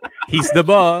 He's the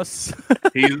boss.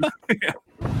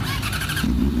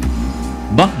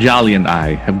 Buck Jolly and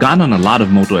I have gone on a lot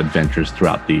of moto adventures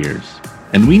throughout the years.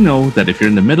 And we know that if you're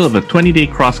in the middle of a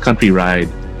 20-day cross-country ride,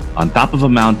 on top of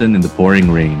a mountain in the pouring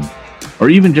rain,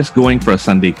 or even just going for a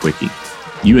Sunday quickie,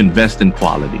 you invest in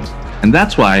quality. And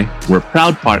that's why we're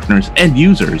proud partners and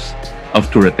users of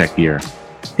Touratech gear.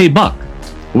 Hey Buck,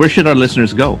 where should our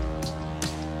listeners go?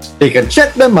 They can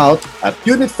check them out at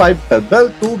Unit 5 Pelbel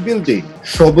 2 Building,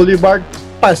 Shaw Boulevard,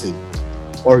 Pasig.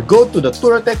 Or go to the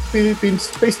Touratech Philippines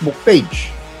Facebook page.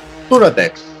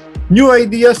 Touratech, new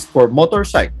ideas for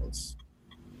motorcycles.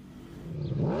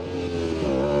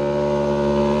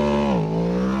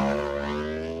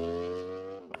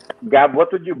 Gab,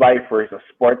 what would you buy first? A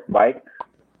sport bike?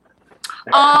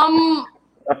 A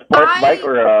sport bike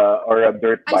or a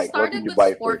dirt bike? I started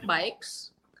with sport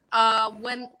bikes.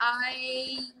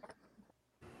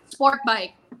 Sport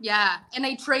bike, yeah. And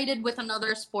I traded with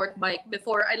another sport bike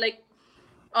before. It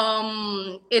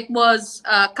was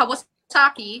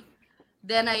Kawasaki.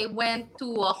 Then I went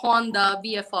to a Honda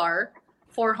VFR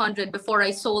 400 before I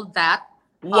sold that.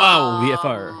 Wow,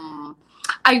 VFR.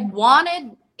 I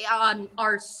wanted an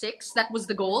R6. That was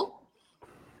the goal.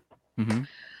 Mm-hmm.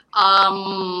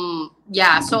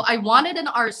 Yeah, so I wanted an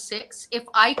R6. If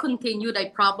I continued,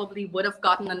 I probably would have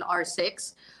gotten an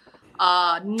R6.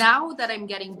 Now that I'm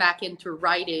getting back into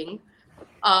riding,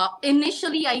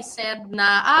 initially I said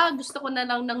na, gusto ko na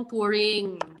lang ng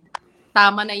touring.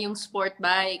 Tama na yung sport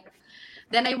bike.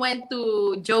 Then I went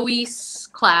to Joey's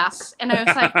class and I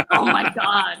was like, oh my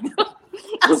God,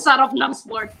 ang sarap ng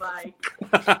sport bike.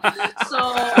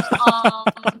 So,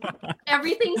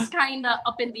 everything's kind of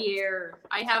up in the air.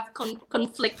 I have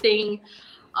conflicting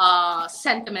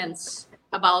sentiments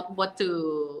about what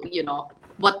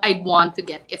I'd want to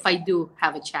get if I do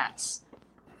have a chance.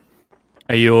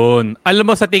 Ayun. Alam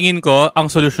mo, sa tingin ko,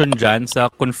 ang solusyon dyan sa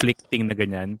conflicting na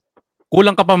ganyan,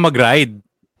 kulang ka pa mag-ride.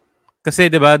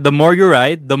 Kasi 'di ba, the more you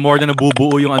ride, the more na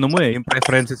nabubuo yung ano mo yung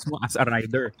preferences mo as a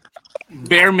rider.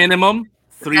 Bare minimum,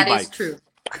 3 That bikes. is true.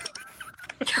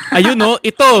 Ayun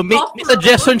ito, may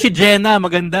suggestion si Jenna,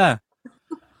 maganda.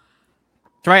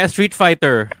 Try a Street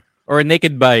Fighter or a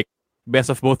naked bike.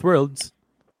 Best of both worlds.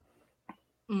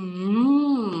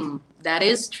 That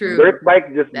is true. Dirt bike,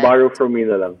 just borrow from me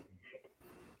na lang.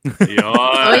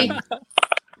 Yun.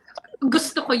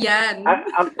 Gusto ko yan. I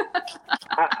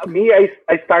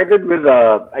started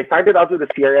out with a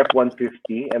CRF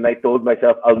 150, and I told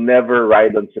myself I'll never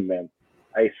ride on cement.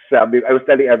 I was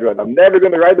telling everyone I'm never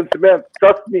going to ride on cement.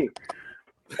 Trust me.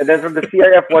 And then from the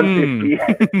CRF 150,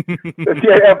 the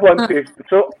CRF 150.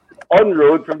 So on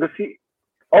road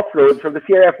off road from the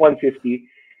CRF 150,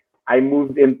 I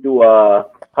moved into a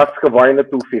Husqvarna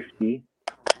 250.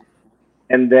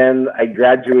 And then I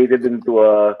graduated into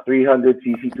a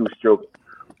 300cc two-stroke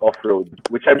off-road,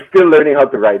 which I'm still learning how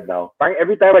to ride now.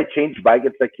 Every time I change bike,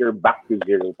 it's like you're back to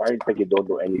zero. It's like you don't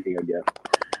do anything again.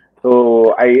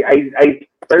 So it's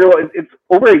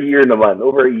over a year naman.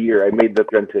 Over a year, I made the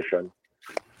transition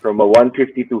from a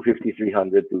 150 to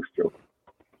 300 two-stroke.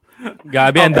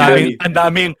 Gabi, ang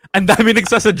daming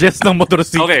nagsasuggest ng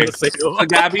motorsiklo sa'yo. So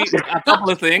Gabi, a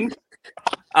couple of things.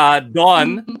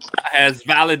 Don has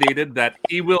validated that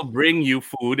he will bring you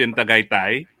food in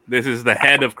Tagaytay. This is the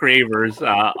head of Cravers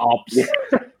Ops.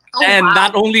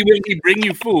 Not only will he bring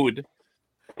you food,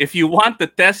 if you want to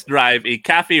test drive a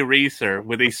cafe racer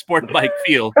with a sport bike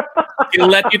feel, he'll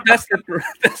let you test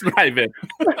drive it.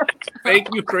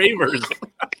 Thank you, Cravers.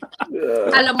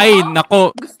 Alam mo, ay,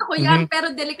 nako. Gusto ko yan,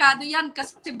 pero delikado yan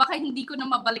kasi baka hindi ko na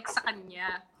mabalik sa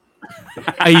kanya.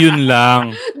 Ayun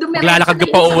lang. Lalakad ka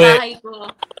pa uwi.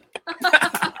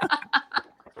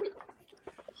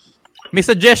 May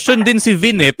suggestion din si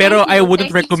Vin pero I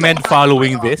wouldn't recommend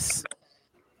following this.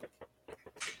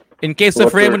 In case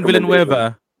of Raymond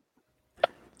Villanueva,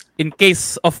 in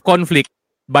case of conflict,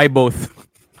 buy both.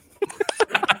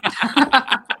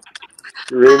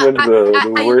 Raymond's the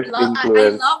worst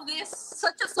influence. I love this.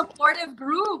 Such a supportive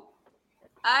group.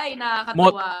 Ay,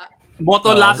 nakakatawa. Moto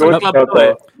Lasso Club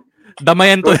to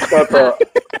Damayan to.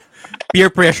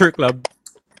 Peer pressure club.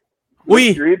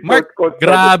 Uy, Mark,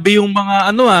 grabe yung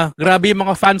mga grabe yung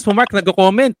mga fans mo, Mark,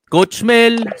 nagko-comment. Coach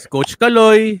Mel, Coach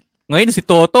Kaloy. Ngayon si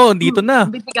Toto, dito na.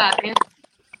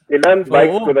 Ilan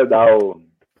bikes ko na daw?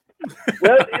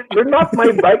 Well, they're not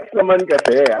my bikes naman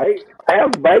kasi. I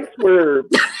have bikes for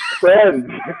friends.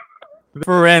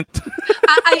 For rent.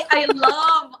 I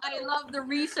love the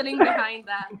reasoning behind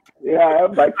that. Yeah, I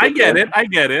have bikes. I get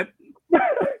it.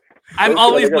 I'm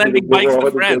always lending bikes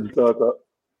to friends.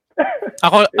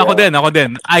 Ako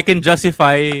din. I can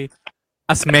justify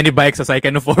as many bikes as I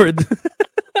can afford.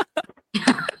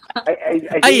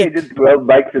 I think I did 12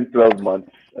 bikes in 12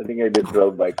 months. I think I did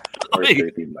 12 bikes or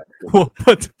 13 bikes.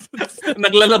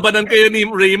 Naglalabanan kayo ni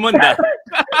Raymond,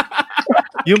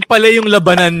 Yung pala yung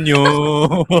labanan nyo.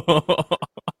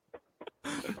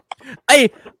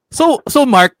 So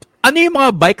Mark, ano yung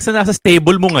mga bikes na nasa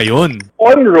stable mo ngayon?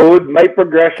 On road, my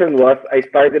progression was I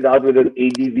started out with an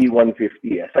ADV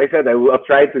 150. As I said, I'll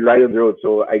try to ride on the road.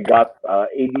 So I got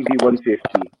ADV 150.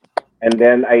 And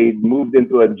then I moved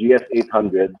into a GS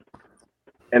 800.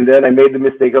 And then I made the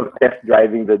mistake of test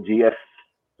driving the GS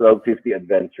 1250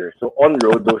 Adventure. So on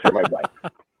road, those are my bikes.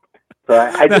 So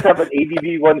I just have an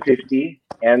ADV 150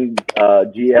 and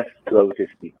GS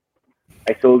 1250.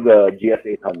 I sold the GS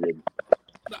 800.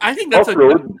 I think that's a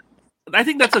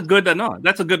good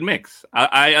mix.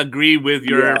 I agree with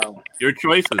your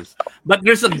choices. But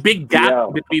there's a big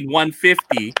gap between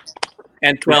 150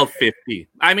 and 1250.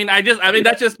 I mean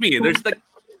that's just me. There's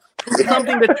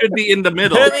something that should be in the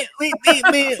middle. I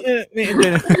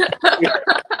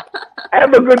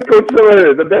have a good coach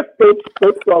naman. The best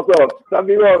coach also.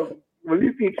 Sabi ko, will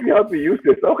you teach me how to use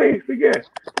this? Okay, sige.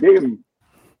 Game.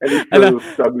 And he's still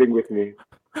struggling with me.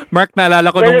 Mark,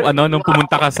 naalala ko nung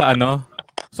pumunta ka sa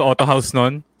Auto House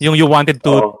noon, yung you wanted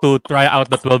to try out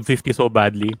the 1250 so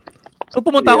badly. So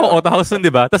pumunta ako Auto House noon,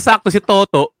 'di ba? Tapos sakto si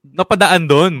Toto napadaan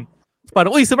doon.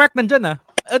 Parang, uy, si Mark nandyan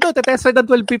te-test ride ang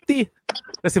 1250.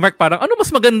 Tapos si Mark parang, ano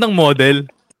mas magandang model?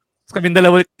 Tapos kami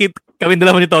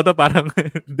dalawa ni Toto parang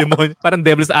parang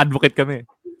devil's advocate kami.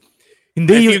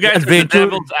 Hindi you guys are the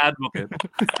devil's advocate.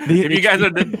 If you guys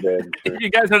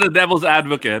are the devil's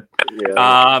advocate,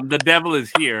 the devil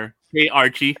is here. Hey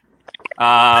Archie,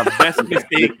 best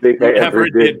mistake you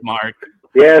ever did, Mark.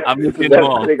 Yes, it's the best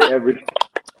mistake I ever did.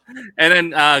 And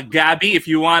then Gaby, if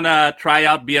you wanna try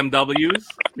out BMWs,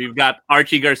 we've got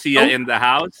Archie Garcia in the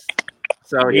house.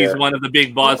 So he's one of the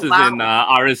big bosses in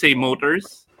RSA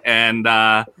Motors. And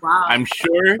I'm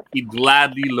sure he'd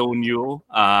gladly loan you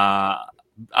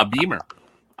a Beamer.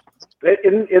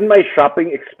 In my shopping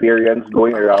experience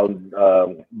going around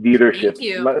dealerships,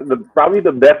 probably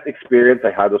the best experience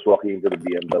I had was walking into the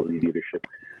BMW dealership.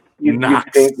 You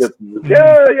think that,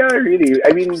 yeah, really.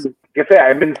 I mean, kasi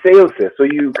I'm in sales, so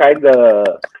you kind of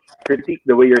critique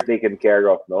the way you're taken care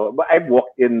of, no? But I've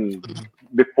walked in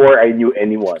before I knew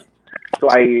anyone.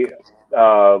 So I've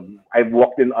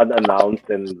walked in unannounced,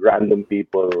 and random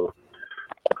people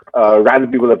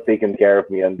have taken care of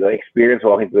me, and the experience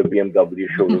walking to the BMW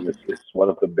showroom is one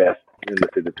of the best in the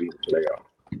Philippines.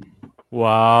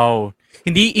 Wow.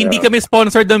 Hindi kami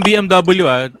sponsored ng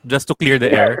BMW, just to clear the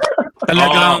air.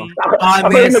 Talagang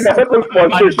honest,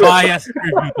 unbiased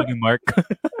review to ni Mark.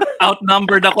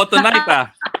 Outnumbered ako tonight,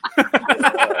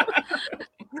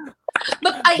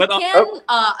 But I can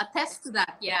attest to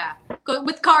that, yeah.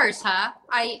 With cars,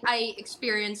 I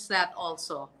experienced that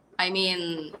also. I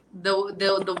mean,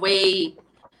 the way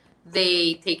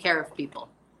they take care of people.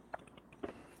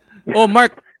 Oh,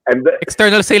 Mark,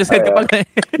 external sales head ka pala.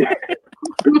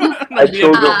 I've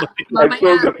sold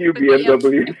a few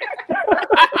BMWs.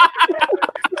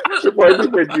 Reporting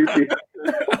for duty.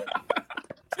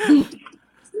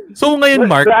 So ngayon,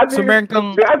 Mark, to answer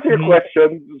your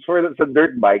question for the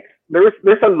dirt bikes,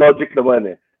 there's a logic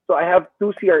naman. So I have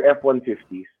two CRF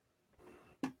 150s,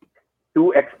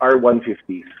 two XR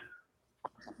 150s,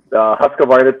 the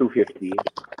Husqvarna 250,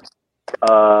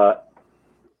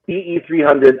 TE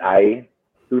 300i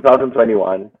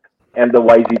 2021, and the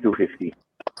YZ 250.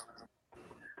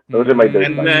 Those are my dirt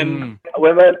bikes. And then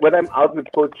when I'm out with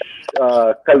Coach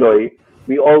Kaloy,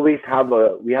 we always have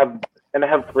and I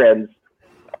have friends.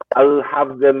 I'll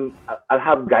have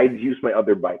guides use my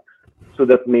other bikes so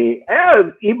that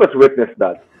Iba's witnessed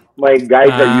that. My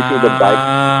guides are using the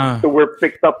bike, so we're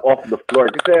picked up off the floor.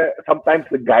 Because sometimes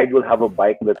the guide will have a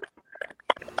bike that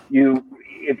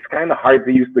it's kind of hard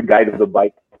to use the guide of the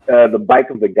bike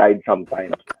of the guide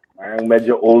sometimes. Parang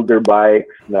medyo older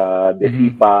bikes na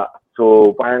desipa.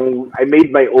 So parang I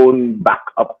made my own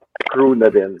backup crew na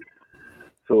din.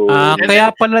 So,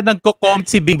 kaya pala nagko-comp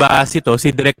si Bing Basit,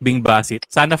 si Direk Bing Basit.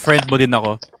 Sana friend mo din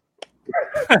ako.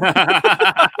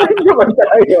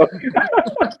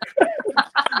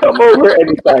 Come over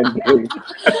anytime.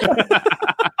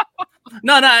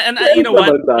 No, and you know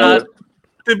what?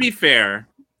 To be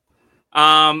fair,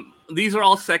 these are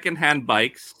all second-hand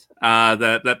bikes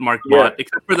that Mark bought,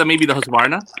 except for maybe the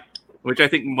Husqvarna, which I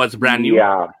think was brand new.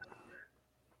 Yeah.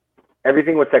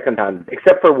 Everything was second-hand,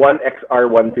 except for one XR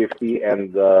 150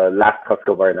 and the last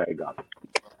Husqvarna I got.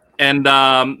 And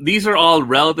these are all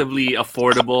relatively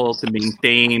affordable to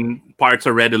maintain. Parts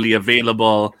are readily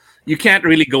available. You can't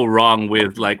really go wrong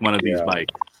with like one of these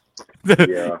bikes.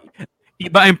 Yeah.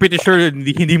 Iba, I'm pretty sure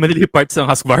hindi madali parts ng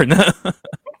Husqvarna.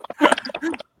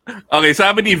 Okay,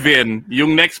 sabi ni Vin,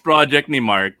 yung next project ni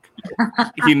Mark,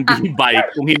 hindi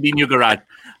bike, kung hindi nyo garage.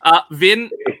 Vin,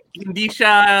 hindi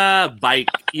siya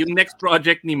bike. Yung next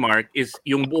project ni Mark is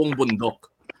yung buong bundok.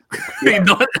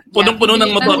 Punong-puno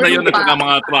ng motor na yun at saka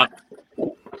mga truck.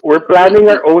 We're planning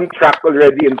our own track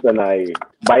already in Tanay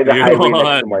by the highway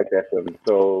next to Marquesas.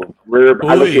 So we're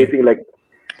allocating like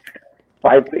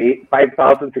 5,000,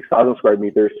 6,000 square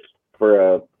meters for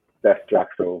a test track.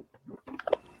 So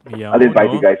I'll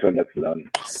invite you guys when that's done.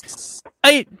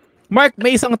 Ay, Mark,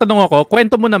 may isang tanong ako.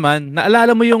 Kwento mo naman,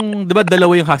 naalala mo yung, di ba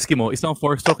dalawa yung husky mo? Isang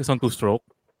 4-stroke, isang 2-stroke?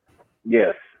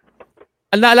 Yes.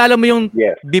 Naalala mo yung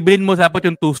bibilin mo dapat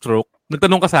yung 2-stroke?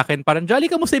 Nagtanong ka sa akin, parang jolly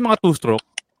ka mo sa yung mga 2-stroke?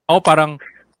 Ako parang,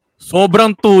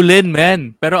 sobrang tulin,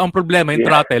 man. Pero ang problema, yung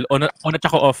throttle, on at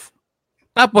saka off.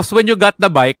 Tapos, when you got the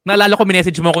bike, naalala ko,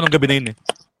 minessage mo ako nung gabi na yun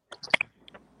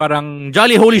Parang,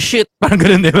 jolly, holy shit. Parang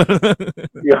ganun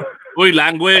Yeah. Uy,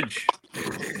 language.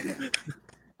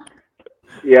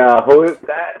 Yeah,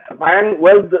 parang,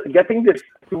 getting this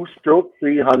 2-stroke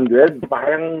 300,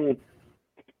 parang,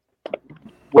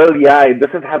 it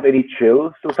doesn't have any chill.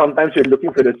 So sometimes you're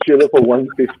looking for the chill of a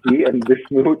 150 and this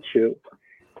no chill.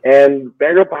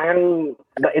 Pero parang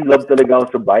na-in love talaga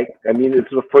ako sa bike. I mean, it's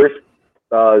the first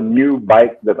new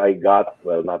bike that I got.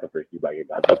 Well, not the first new bike I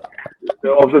got, but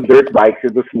also dirt bikes.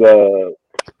 It was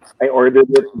I ordered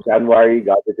it in January,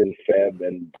 got it in Feb,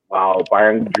 and wow,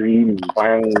 parang dream,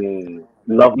 parang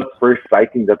love at first sight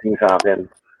dating sa akin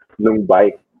nung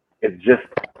bike. It's just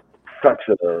such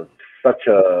an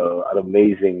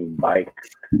amazing bike.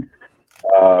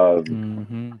 I'll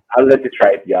let you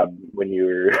try it, Gab, when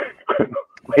you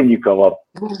come up.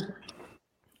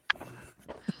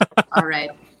 All right.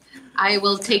 I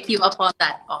will take you up on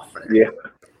that offer. Yeah.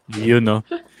 You know.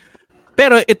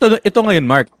 Pero ito ngayon,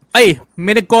 Mark. Ay,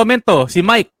 may nag-comment to, si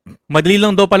Mike. Madali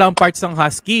lang daw pala ang parts ng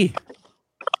Husky.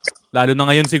 Lalo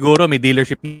na ngayon siguro, may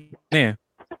dealership na eh.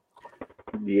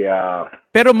 Yeah.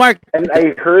 Pero Mark, and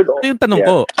I heard... ito yung tanong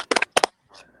ko.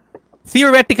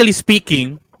 Theoretically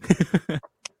speaking...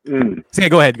 Sige,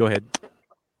 go ahead.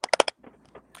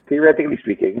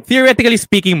 Theoretically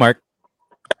speaking, Mark,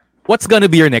 what's gonna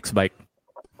be your next bike?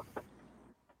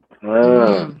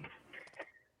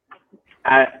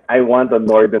 I want a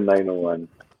Northern 901.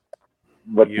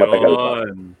 But matagal pa.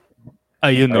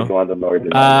 Ayun, no? I want a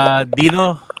Northern 901.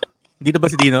 Dino? Dito ba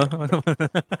si Dino?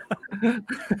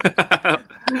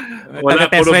 Wala,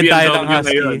 test puro ride tayo ng BMW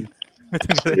Husky. ngayon.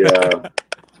 Yeah.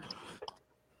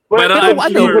 Well, Pero you know,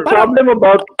 I'm sure... the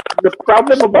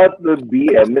problem about the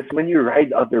BM is when you ride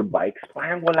other bikes,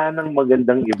 parang wala nang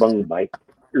magandang ibang bike.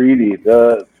 Really,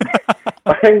 the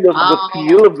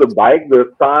feel of the bike,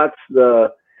 the thoughts,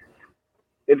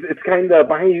 it's kind of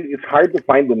it's hard to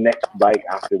find the next bike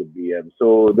after the BM.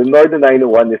 So the Northern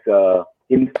 901 is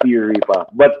in theory pa.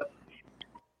 But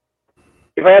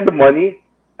if I had the money,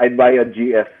 I'd buy a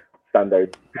GS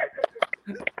standard.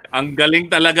 Ang galing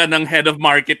talaga ng head of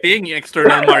marketing, yung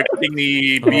external marketing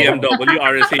ni BMW,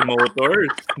 RSA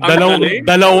Motors.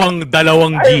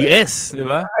 Dalawang GS, di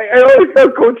ba? I always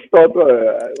tell Coach Toto,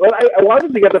 well, I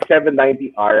wanted to get a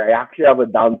 790R. I actually have a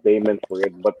down payment for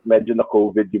it, but medyo na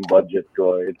COVID yung budget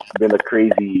ko. It's been a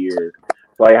crazy year.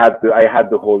 So I had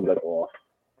to hold that off.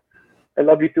 I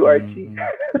love you too, Archie.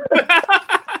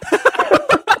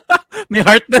 May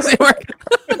heart na si Mark.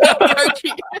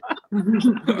 Archie.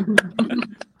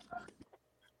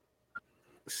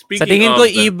 Sa tingin ko,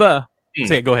 iba.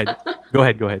 Sige, go ahead. Go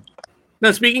ahead.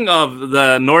 Now, speaking of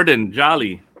the Norden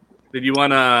Jolly, did you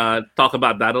want to talk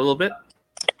about that a little bit?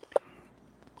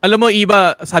 Alam mo,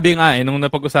 iba, sabi nga nung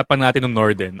napag-usapan natin ng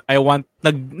Norden,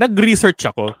 nag-research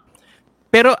ako.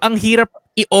 Pero ang hirap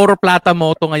i-oro-plata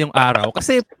mo ito ngayong araw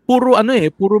kasi puro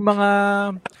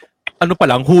mga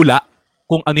hula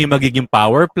kung ano yung magiging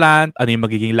power plant, ano yung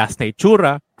magiging last na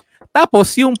itsura.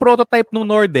 Tapos, yung prototype ng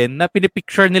Norden na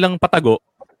pinipicture nilang patago,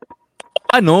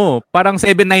 parang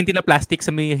 790 na plastic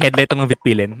sa may headlight ng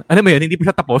Vitpilin. Alam mo yun, hindi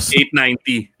pa siya tapos.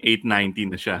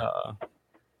 890 na siya.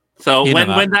 So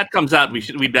when that comes out,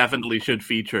 we definitely should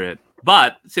feature it.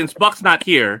 But since Buck's not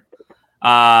here,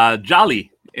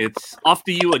 Jolly, it's off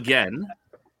to you again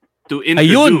to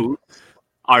introduce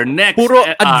our next puro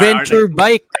adventure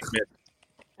bike.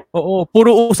 Oo,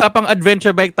 puro usapang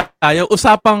adventure bike tayo.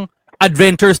 Usapang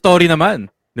adventure story naman,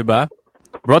 'di ba?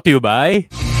 Brought to you by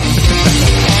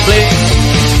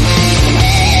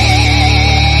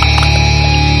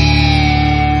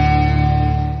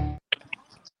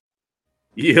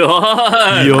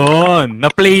Yon.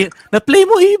 Na-play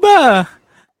mo, Iba.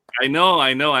 I know.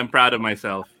 I'm proud of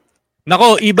myself.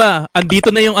 Nako, Iba,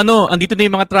 andito na yung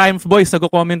mga Triumph boys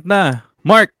nagko-comment na.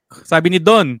 Mark, sabi ni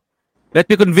Don, let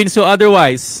me convince you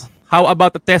otherwise. How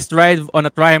about a test drive on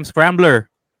a Triumph Scrambler?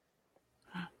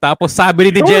 Tapos sabi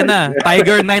ni Jenna,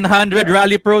 Tiger 900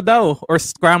 Rally Pro daw or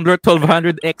Scrambler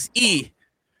 1200 XE.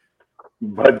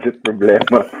 Budget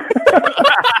problema.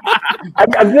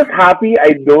 I'm just happy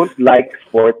I don't like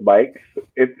sport bikes.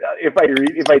 If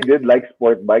I did like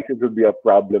sport bikes, it would be a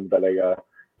problem talaga.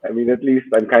 I mean, at least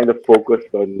I'm kind of focused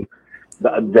on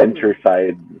the adventure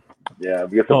side. Yeah,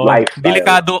 because of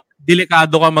lifestyle.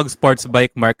 Delikado ka mag-sports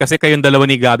bike, Mark, kasi kayong dalawa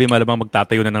ni Gaby malamang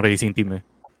magtatayo na ng racing team eh.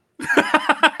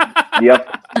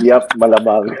 Yep,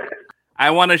 malamang.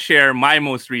 I want to share my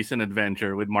most recent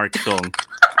adventure with Marc Soong.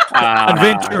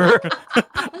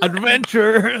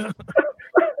 Adventure.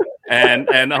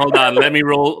 And hold on, let me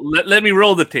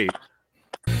roll the tape.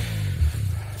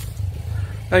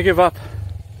 I give up.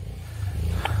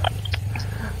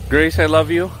 Grace, I love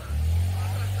you.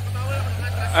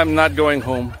 I'm not going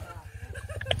home.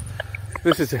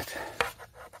 This is it.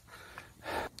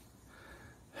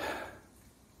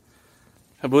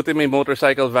 Mabuti may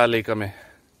motorcycle valet kami.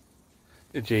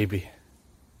 JB.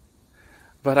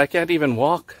 But I can't even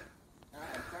walk.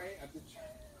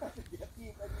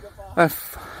 I've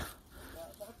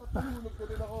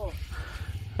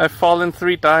fallen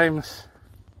 3 times.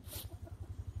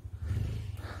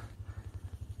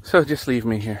 So just leave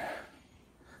me here.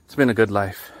 It's been a good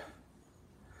life.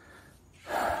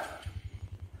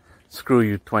 Screw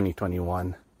you,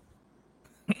 2021.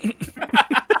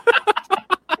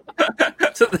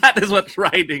 So that is what's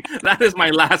riding. That is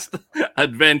my last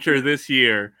adventure this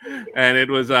year, and it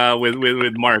was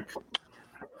with Marc.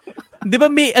 Di ba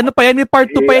may pa yan, may part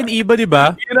 2 pa yan, Iba, di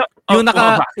ba?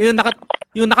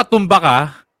 Yung nakatumba ka,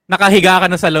 nakahiga ka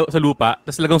na sa lupa,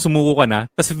 tapos talagang sumuko ka na,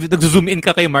 tapos nag-zoom in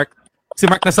ka kay Marc. Si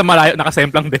Marc nasa malayo,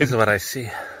 nakasemplang din. This is what I see.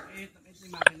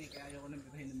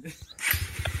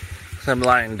 I'm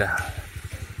lying down.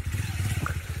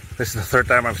 This is the third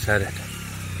time I've said it.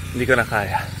 Hindi ko na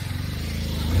kaya.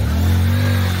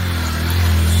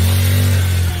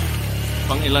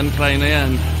 Pang ilan try na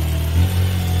yan.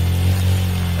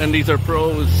 And these are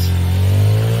pros.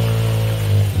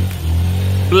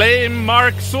 Blame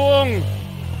Marc Soong!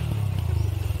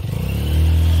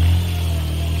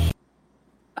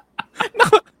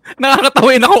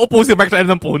 Nakakatawa nakaupo si Marc sa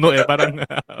ng puno eh. Parang,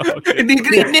 okay. Hindi,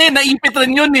 naipit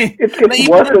rin yun eh. It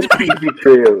wasn't easy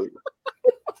trail.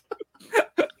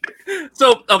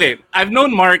 So, okay, I've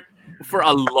known Marc for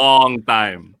a long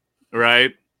time,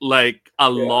 right? Like, a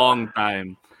long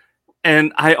time. And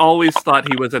I always thought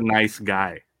he was a nice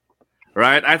guy,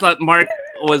 right? I thought Marc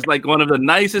was like one of the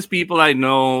nicest people I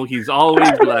know. He's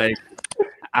always like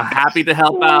happy to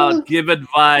help out, give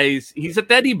advice. He's a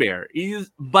teddy bear.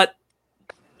 But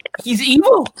he's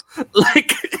evil.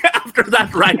 Like, after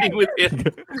that riding with him,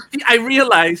 I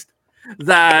realized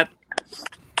that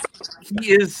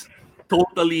he is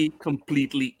totally,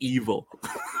 completely evil.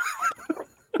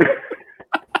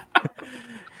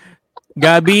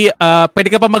 Gaby,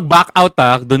 pwede ka pa mag-back out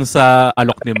dun sa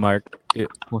alok ni Marc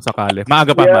kung sakali.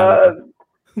 Maaga pa ba?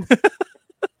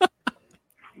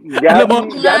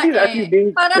 Gaby's actually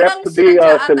being prepped to be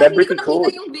a celebrity coach.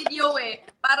 Hindi ko nakita yung video eh.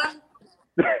 Parang...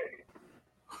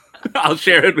 I'll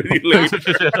share it with you later.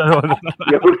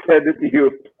 Yeah, we'll send it to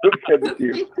you.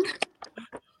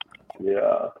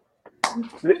 Yeah.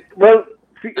 Well,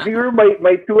 here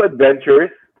my two adventures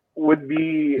would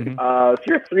be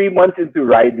 3 months into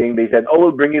riding. They said,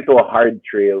 we'll bring you to a hard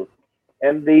trail.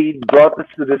 And they brought us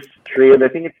to this trail. I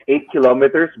think it's 8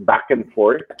 kilometers back and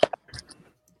forth.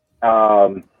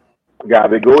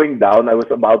 Gaby, going down, I was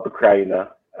about to cry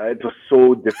na. It was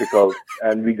so difficult.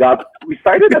 And we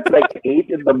started at like 8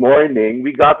 in the morning.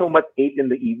 We got home at 8 in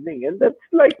the evening. And that's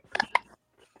like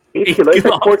 8 kilometers,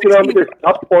 like 4 kilometers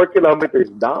up, 4 kilometers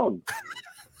down.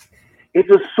 It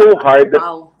was so hard that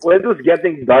when it was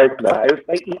getting dark na, I was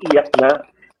like, iiyak na.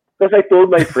 Because I told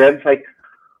my friends, like,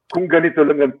 kung ganito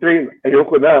lang ang trail,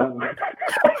 ayoko na.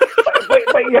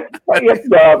 Paiyak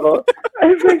na ako.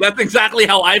 That's exactly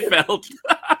how I felt.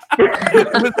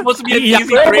 It was supposed to be an easy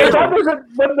trail.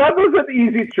 But that was an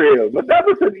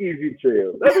easy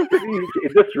trail.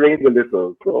 It just rained a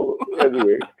little. So,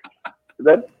 anyway.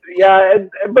 But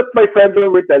my friends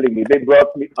were telling me they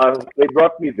brought me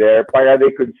there para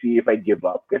they could see if I give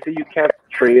up. Because you can't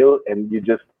trail and you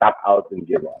just tap out and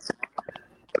give up.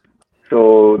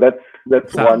 So that's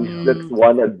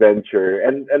one adventure.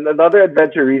 And another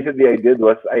adventure recently I did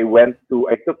was I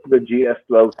took the GS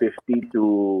 1250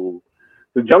 to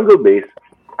Jungle Base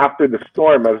after the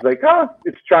storm. I was like,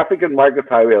 it's traffic in Marcos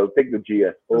Highway. I'll take the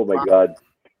GS. Oh my God.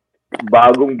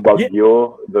 Bagong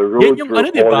bagyo. The roads were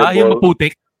horrible. Diba? Yung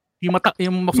maputik. Yung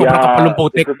sobrang kapalong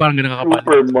putik. Parang ganun kakapal.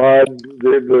 Super mud.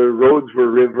 The roads were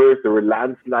rivers. There were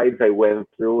landslides I went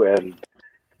through. And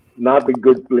not a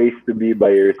good place to be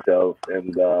by yourself.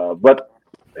 And but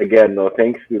again,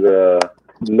 thanks to the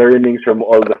learnings from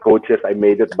all the coaches, I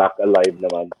made it back alive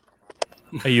naman.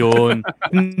 Ayun.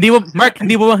 Marc,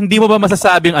 hindi mo ba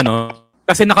masasabing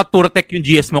kasi naka-Touratech yung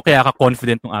GS mo kaya ka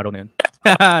confident nung araw na yun.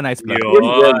 Nice plug.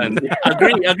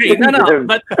 Agree. No.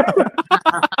 But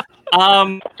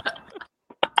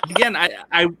again,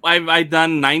 I've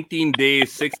done 19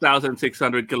 days, 6,600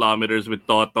 kilometers with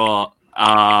Toto.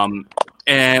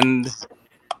 And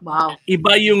wow,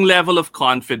 iba yung level of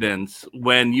confidence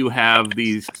when you have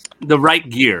the right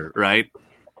gear, right?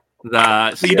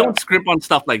 So you don't script on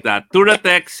stuff like that.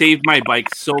 Touratech saved my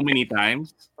bike so many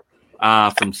times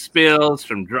from spills,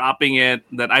 from dropping it,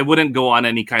 that I wouldn't go on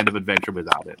any kind of adventure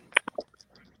without it.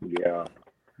 Yeah.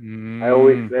 I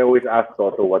always ask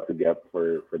Toto what to get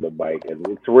for the bike, and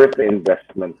it's worth the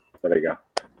investment talaga.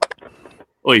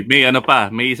 Oy, may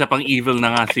isa pang evil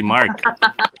na nga si Marc.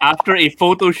 After a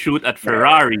photo shoot at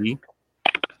Ferrari,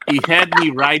 he had me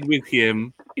ride with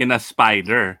him in a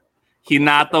Spider.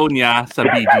 Hinataw niya sa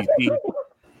BGC.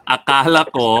 Akala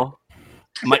ko,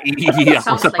 maiihi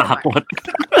ako sa takot.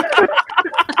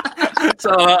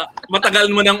 So, matagal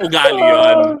mo ng ugali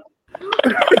yun.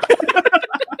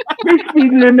 May speed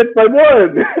limit pa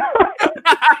doon.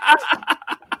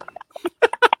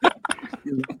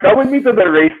 Come with me to the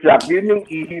racetrack. Yun yung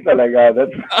ihi talaga.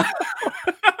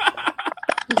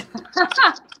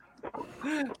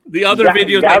 The other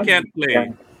videos Gab, I can't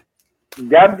play.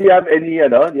 Gab, do you have any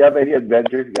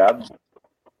adventures, Gab?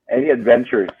 Any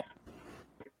adventures?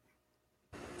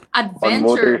 On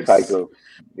motorcycle.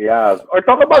 Yeah. Or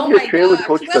talk about your trail with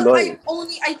Coach Kaloy.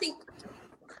 I think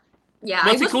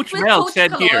I was Coach with Mel Coach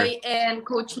said Kaloy here. And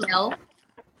Coach Mel.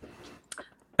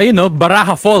 Ayun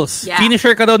Baraja Falls. Yeah.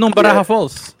 Finisher ka daw nung Baraja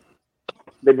Falls.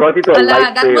 They brought you to a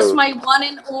light that trail. was my one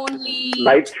and only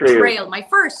light trail. My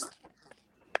first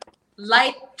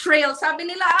light trail. Sabi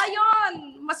nila,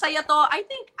 ayun, masaya to. I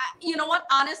think, you know what?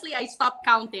 Honestly, I stopped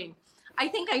counting. I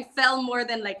think I fell more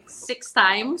than like 6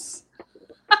 times.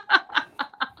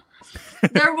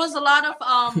 There was a lot of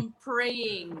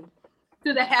praying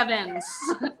to the heavens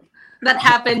that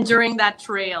happened during that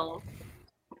trail.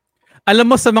 Alam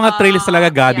mo sa mga trails talaga,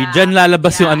 Gaby, dyan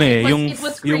lalabas yung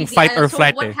yung fight or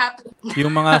flight eh. Yung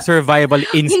mga survival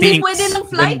instincts. Hindi pwede ng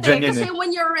flight kasi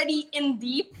when you're already in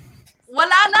deep,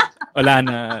 wala na. Wala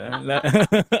na.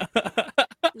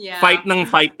 Yeah. Fight ng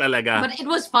fight talaga. But it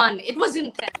was fun. It was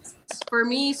intense. For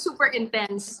me, super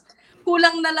intense.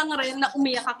 Kulang na lang rin na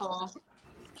umiyak ako.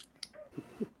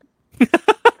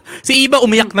 Si Iba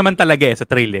umiyak naman talaga sa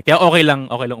trail eh. Kaya okay lang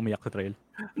umiyak sa trail.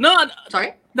 No,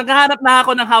 sorry? Naghahanap na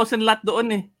ako ng house and lot doon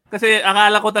eh. Kasi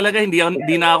akala ko talaga hindi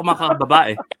na ako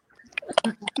makakababa eh.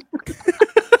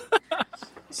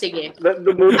 Sige.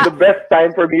 The best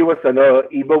time for me was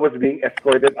Iba was being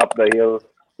escorted up the hill,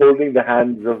 holding the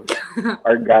hands of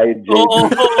our guide. Oo.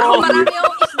 Marami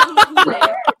yung isang mahuli.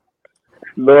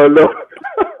 Lolo.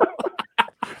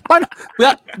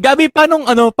 Gaby,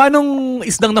 paanong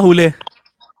isdang nahuli?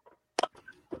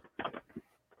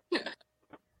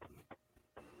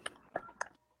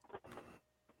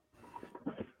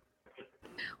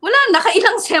 Wala,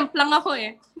 nakailang semp lang ako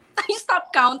eh. I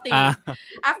stopped counting.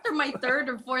 After my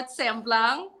 3rd or 4th semp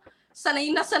lang,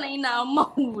 sanay na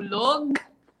mahulog.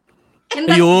 And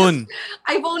ayun.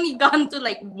 I've only gone to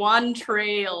like 1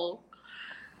 trail.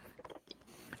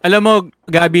 Alam mo,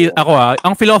 Gaby, ako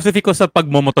ang philosophy ko sa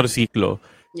pagmomotorsiklo,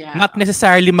 not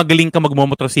necessarily magaling ka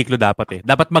magmomotorsiklo dapat eh.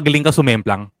 Dapat magaling ka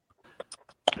sumemplang.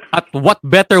 At what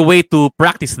better way to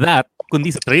practice that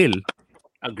kundi sa trail?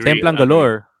 Semplang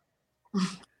galore.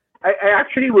 I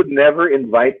actually would never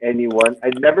invite anyone.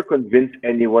 I'd never convince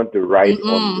anyone to ride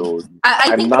on road.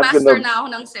 I think master na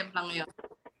ako ng semplang yun.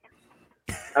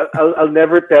 I'll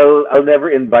never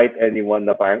invite anyone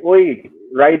na parang, uy,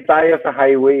 ride tayo sa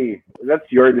highway. That's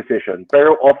your decision.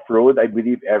 Pero off-road, I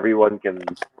believe everyone can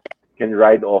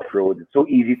ride off-road. It's so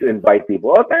easy to invite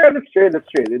people. Oh, tara, let's try.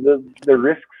 The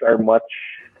risks are much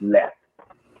less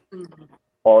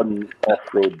on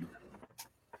off-road.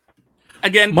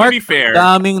 Again, Marc, to be fair,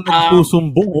 daming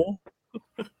nagsusumbong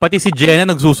Pati si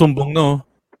Jenna nagsusumbong, no?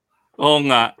 Oo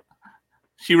nga.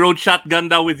 She rode shotgun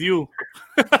daw with you.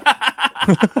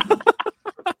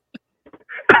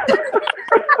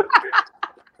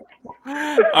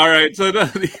 All right, so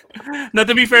now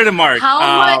to be fair to Marc,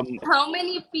 how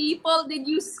many people did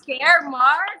you scare,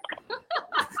 Marc?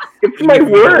 It's my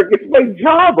work. It's my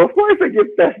job. Of course, I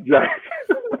give test drives.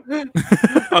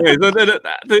 Okay, so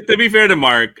to be fair to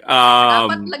Marc,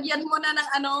 dapat lagyan mo na ng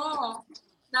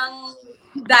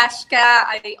dash ka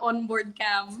ay onboard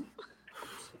cam.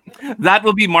 That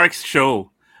will be Marc's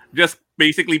show. Just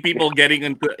basically people getting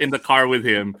in the car with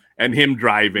him and him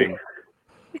driving.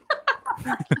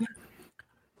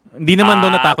 Hindi naman daw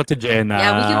natakot si Jenna.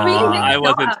 Yeah, we can really I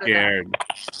wasn't scared.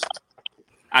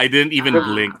 I didn't even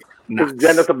blink.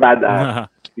 Jenna's a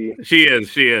badass. She is.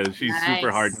 She's nice.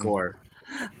 Super hardcore.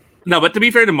 No, but to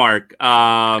be fair to Marc,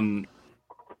 that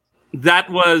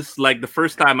was like the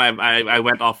first time I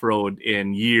went off road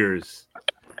in years,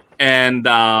 and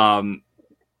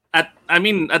at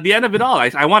the end of it all,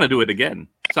 I want to do it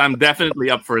again. So I'm definitely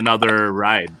up for another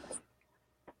ride.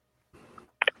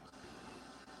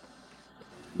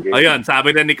 Ayun,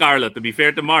 sabi na ni Carlo, to be fair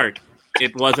to Marc,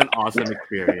 it was an awesome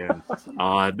experience.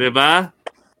 Diba?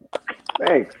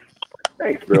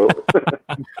 Thanks, bro.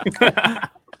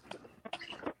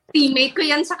 Teammate ko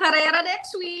yan sa karera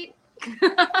next week.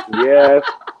 Yes.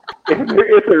 If there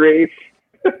is a race.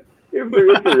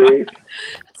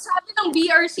 Sabi ng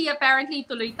BRC, apparently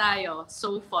tuloy tayo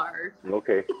so far.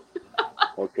 Okay.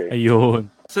 Ayun.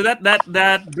 So that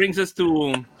brings us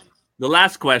to the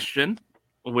last question,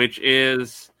 which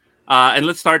is, and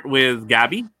let's start with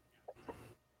Gaby.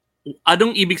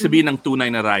 Anong ibig sabihin ng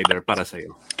tunay na rider para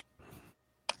sa'yo?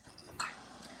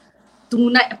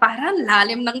 Tunay, parang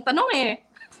lalim ng tanong eh.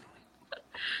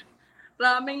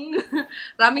 Raming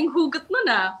hugot nun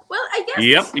ah. Well, I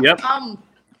guess. Yep.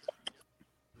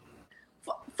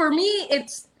 For me,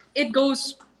 it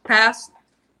goes past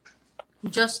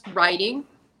just riding.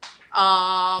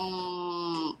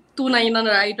 Tunay na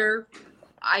rider,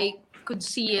 I could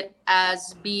see it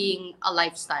as being a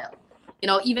lifestyle. You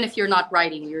know, even if you're not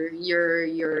riding,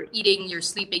 you're eating, you're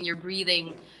sleeping, you're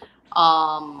breathing,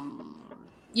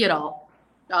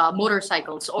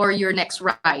 motorcycles or your next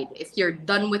ride. If you're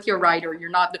done with your ride or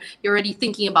you're already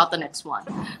thinking about the next one.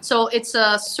 So it's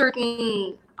a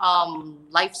certain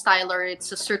lifestyle, or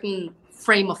it's a certain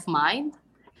frame of mind.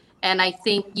 And I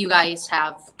think you guys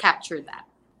have captured that.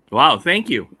 Wow, thank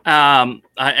you.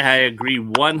 I agree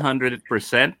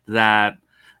 100% that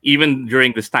even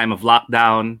during this time of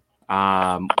lockdown,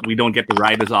 we don't get to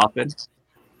ride as often.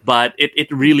 But it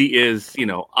really is,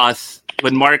 us.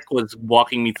 When Marc was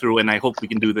walking me through, and I hope we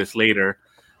can do this later,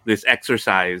 this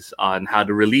exercise on how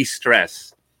to release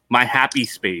stress, my happy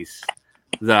space,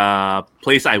 the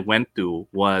place I went to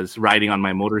was riding on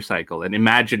my motorcycle and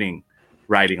imagining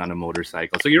riding on a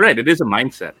motorcycle. So you're right, it is a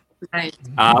mindset. Right.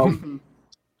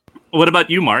 What about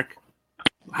you, Marc?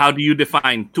 How do you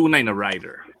define tunay na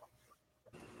rider?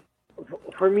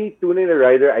 For me, tunay na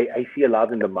rider, I see a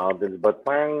lot in the mountains, but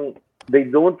parang they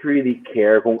don't really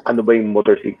care kung ano ba yung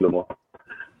motorsiklo mo.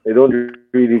 They don't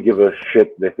really give a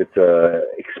shit if it's a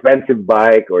expensive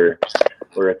bike or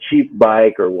a cheap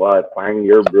bike or what. Parang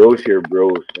you're bros.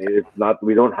 It's not.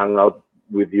 We don't hang out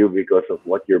with you because of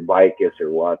what your bike is or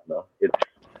what. No, it's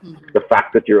the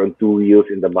fact that you're on two wheels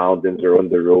in the mountains or on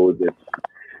the road.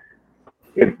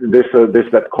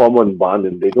 There's that common bond,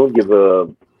 and they don't give a.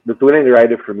 The tunay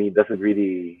rider for me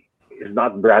is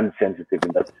not brand sensitive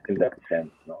in that sense.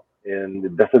 No, and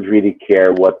it doesn't really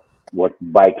care what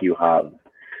bike you have.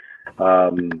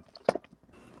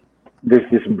 There's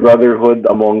this brotherhood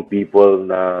among people,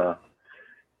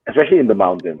 especially in the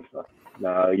mountains.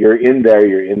 You're in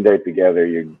there together.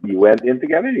 You went in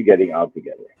together, you're getting out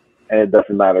together. And it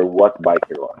doesn't matter what bike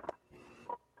you're on.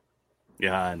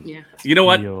 Yeah. You know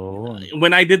what?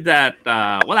 When I did that,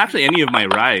 actually any of my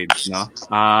rides,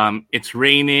 it's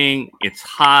raining, it's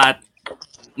hot,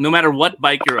 no matter what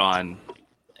bike you're on,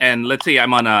 and let's say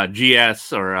I'm on a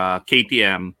GS or a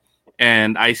KTM,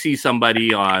 and I see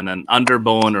somebody on an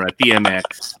Underbone or a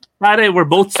TMX, we're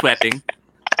both sweating.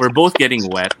 We're both getting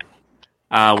wet.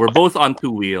 We're both on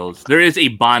two wheels. There is a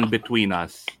bond between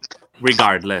us,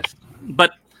 regardless.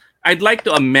 But I'd like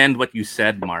to amend what you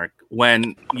said, Marc,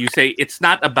 when you say it's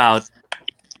not about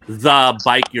the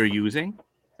bike you're using.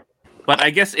 But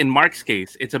I guess in Marc's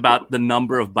case, it's about the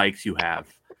number of bikes you have.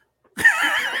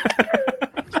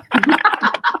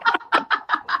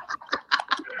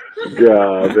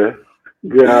 Gaby,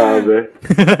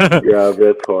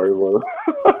 it's horrible.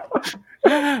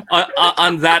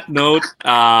 On that note,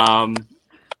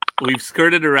 we've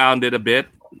skirted around it a bit.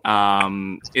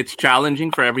 It's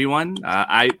challenging for everyone.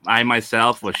 I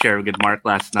myself was sharing with Marc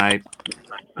last night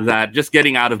that just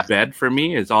getting out of bed for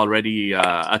me is already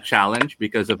a challenge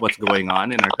because of what's going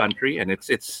on in our country, and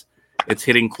it's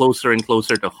hitting closer and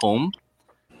closer to home.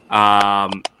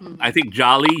 I think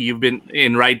Jolly, you've been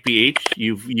in Ride PH.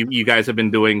 You guys have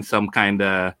been doing some kind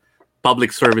of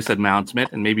public service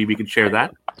announcement, and maybe we could share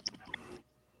that.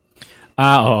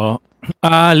 Oo.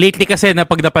 Lately kasi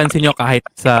napansin nyo kahit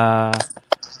sa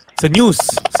news,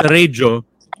 sa radio,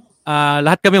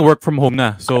 lahat kami work from home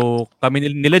na. So kami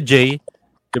nila Jay,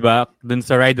 'di ba? Dun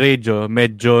sa Ride Radio,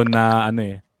 medyo na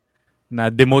na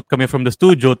demote kami from the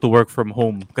studio to work from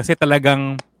home. Kasi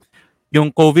talagang yung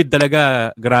COVID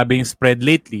talaga, grabe yung spread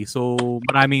lately. So,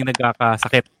 maraming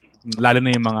nagkakasakit. Lalo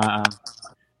na yung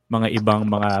mga ibang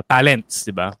mga talents,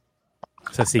 di ba?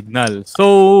 Sa signal.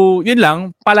 So, yun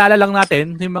lang. Palala lang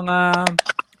natin yung mga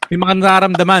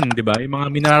nararamdaman, di ba? Yung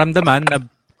mga minararamdaman na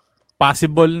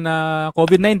possible na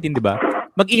COVID-19, di ba?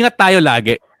 Mag-ingat tayo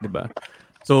lagi, di ba?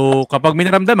 So, kapag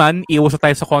minaramdaman, iwas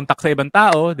tayo sa contact sa ibang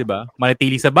tao, di ba?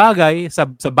 Manatili sa bahay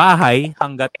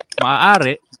hanggat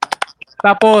maaari.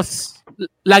 Tapos,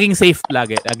 laging safe.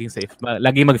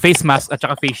 Laging mag-face mask at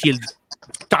saka face shield.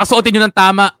 Tsaka suotin nyo ng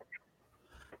tama.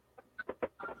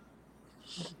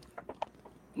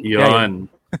 Yon.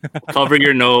 Cover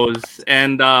your nose.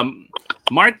 And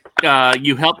Marc,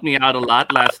 you helped me out a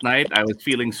lot last night. I was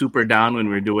feeling super down when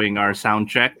we were doing our sound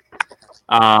check.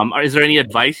 Is there any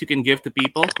advice you can give to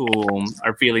people who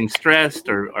are feeling stressed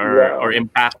or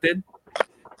impacted?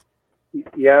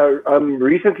 Yeah,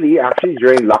 recently, actually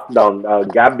during lockdown,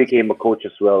 Gab became a coach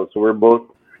as well. So we're both.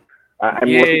 I'm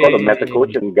what's called a meta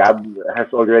coach, and Gab has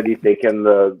already taken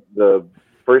the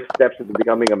first steps into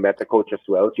becoming a meta coach as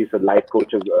well. She's a life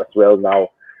coach as well now.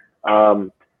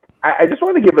 I just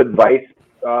want to give advice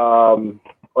on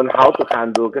how to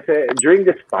handle. Because during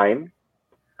this time,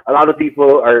 a lot of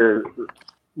people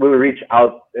will reach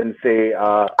out and say,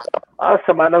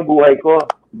 sama ng buhay ko,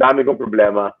 dami kong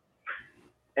problema.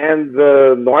 And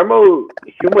the normal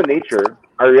human nature,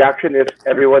 our reaction is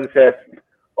everyone says,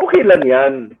 okay lang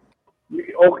yan.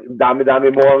 Okay,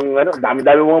 dami-dami mo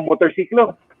ang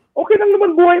motorsiklo. Okay lang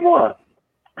naman buhay mo ah.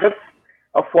 That's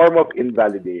a form of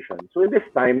invalidation. So in this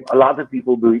time, a lot of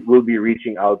people will be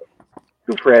reaching out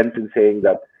to friends and saying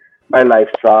that my life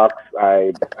sucks,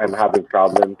 I'm having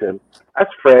problems. And as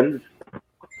friends,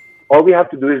 all we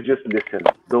have to do is just listen.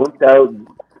 Don't tell,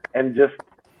 and just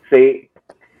say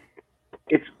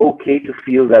it's okay to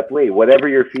feel that way. Whatever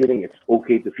you're feeling, it's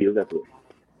okay to feel that way.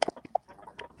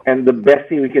 And the best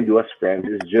thing we can do as friends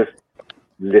is just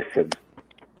listen.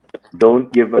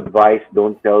 Don't give advice.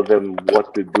 Don't tell them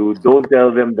what to do. Don't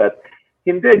tell them that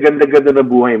hindi ganda-ganda na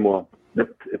buhay mo.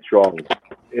 It's wrong.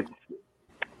 It's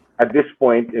at this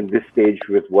point in this stage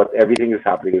with what everything is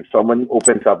happening. If someone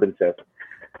opens up and says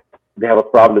they have a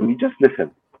problem, you just listen,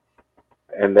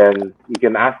 and then you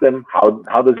can ask them how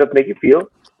does that make you feel,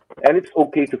 and it's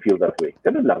okay to feel that way.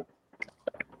 Ganun lang.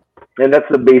 And that's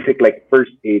the basic like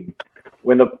first aid.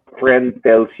 When a friend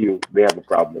tells you they have a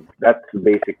problem, that's the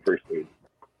basic first aid.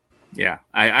 Yeah,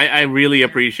 I really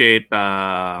appreciate.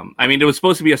 I mean, it was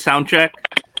supposed to be a sound check,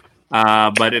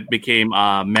 but it became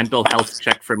a mental health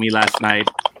check for me last night,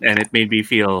 and it made me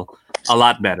feel a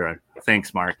lot better.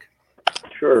 Thanks, Marc.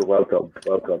 Sure, welcome.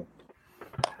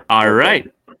 All right,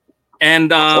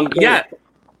 and yeah,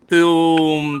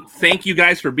 to thank you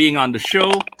guys for being on the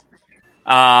show.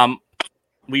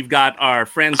 We've got our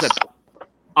friends at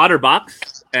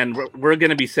OtterBox, and we're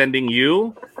going to be sending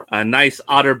you a nice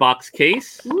OtterBox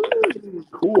case.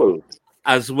 Cool.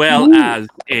 As well as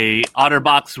a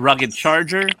OtterBox rugged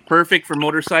charger, perfect for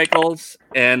motorcycles.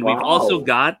 And we've also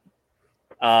got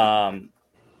some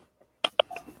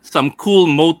cool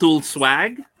Motul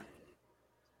swag.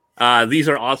 These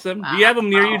are awesome. Do you have them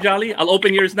near you, Jolly? I'll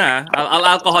open yours now. I'll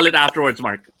alcohol it afterwards,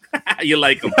 Marc. You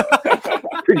like them.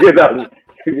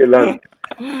 Sige lang.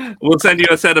 We'll send you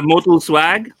a set of Motul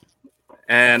swag.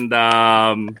 And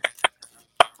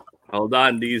hold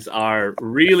on, these are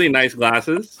really nice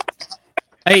glasses.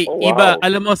 Ay, Iba,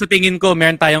 alam mo, sa tingin ko,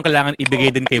 meron tayong kailangan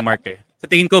ibigay din kay Marc eh. Sa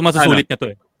tingin ko, masusulit niya to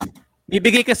eh.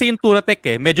 Ibigay kasi yung Turatec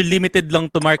eh. Medyo limited lang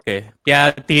to Marc eh.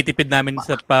 Kaya titipid namin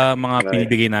sa mga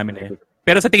pinibigay namin eh.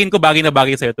 Pero sa tingin ko, bagay na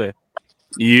bagay sa'yo to eh.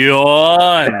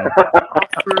 Yon!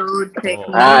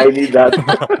 I need that.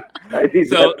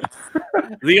 So,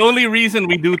 the only reason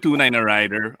we do Tunay na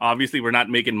Rider, obviously we're not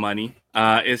making money,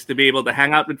 is to be able to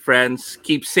hang out with friends,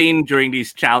 keep sane during these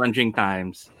challenging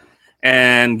times,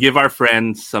 and give our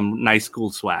friends some nice,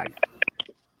 cool swag.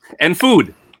 And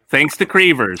food, thanks to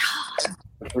Cravers.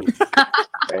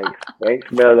 Thanks,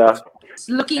 Bella.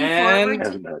 Looking forward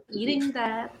to eating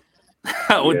that.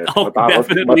 Yes,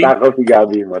 definitely. Matakaw si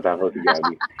Gaby.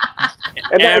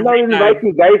 And I invite you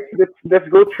guys, let's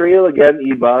go trail again,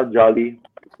 Iba, Jolly,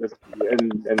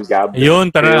 and Gab.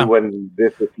 Yun, tara. When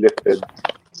this is lifted.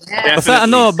 Yes.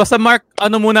 Basta Marc,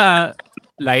 muna,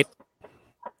 light.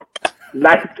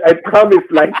 Light, I promise,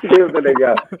 light trail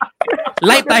talaga.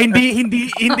 Light hindi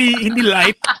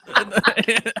light.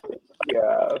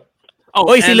 Yeah.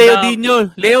 Oy, si Leo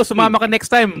Dino. Leo, sumama ka next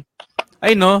time.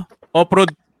 Ay no,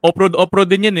 off-road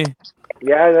din yan eh.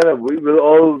 Yeah, no, we will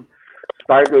all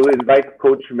start. We'll invite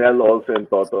Coach Mel also and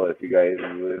Toto if you guys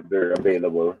they're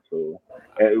available. So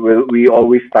we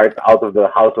always start out of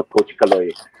the house of Coach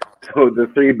Kaloy. So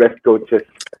the three best coaches.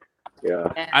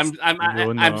 Yeah,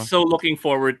 I'm so looking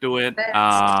forward to it.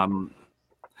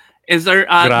 Is there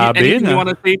anything you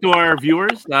want to say to our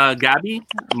viewers, Gaby,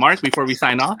 Marc, before we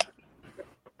sign off?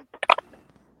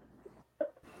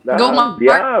 Go, Marc.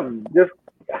 Yeah, just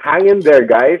hang in there,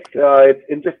 guys. It's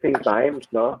interesting times,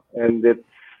 no? And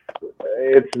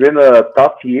it's been a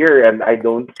tough year, and I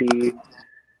don't see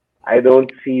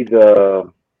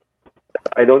the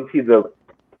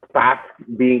path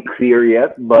being clear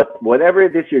yet. But whatever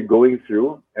it is you're going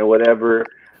through, and whatever,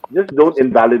 just don't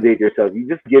invalidate yourself. You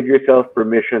just give yourself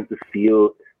permission to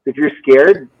feel. If you're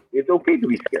scared, it's okay to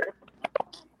be scared.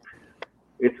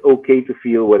 It's okay to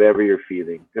feel whatever you're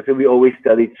feeling. Because we always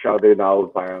tell each other now,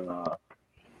 parang,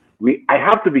 I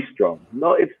have to be strong.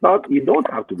 No, it's not. You don't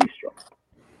have to be strong.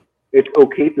 It's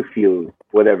okay to feel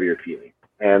whatever you're feeling.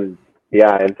 And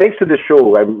yeah, and thanks to the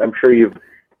show, I'm sure you've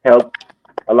helped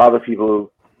a lot of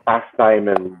people pass time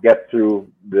and get through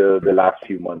the last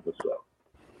few months as well.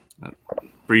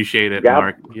 Appreciate it, Gab?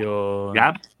 Marc.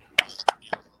 Gab?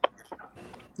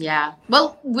 Yeah.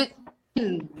 Well,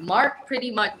 Marc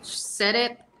pretty much said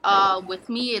it. With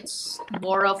me, it's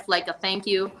more of like a thank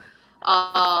you.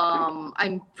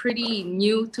 I'm pretty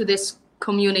new to this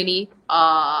community.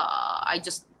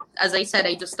 As I said,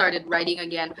 I just started writing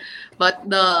again. But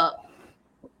the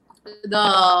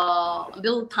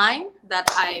little time that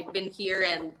I've been here,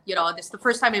 and this is the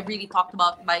first time I really talked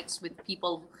about bikes with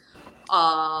people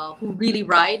who really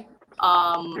ride.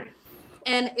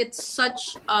 And it's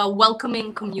such a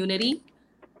welcoming community.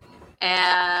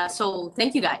 So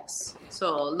thank you guys.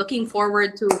 So looking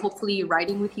forward to hopefully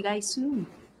riding with you guys soon.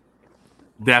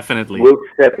 Definitely. We'll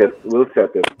set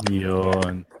it.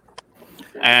 Yun.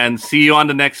 And see you on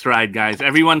the next ride, guys.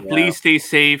 Everyone, please stay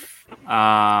safe.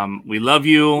 We love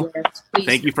you. Yes,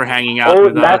 Thank you for hanging out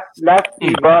with us. Last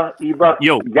Eva.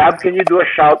 Yo. Gab, can you do a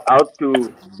shout out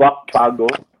to Buck Pago?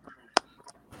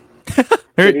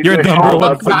 You're number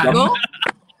one fan.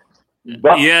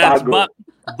 Yes,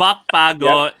 Buck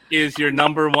Pago is your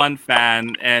number one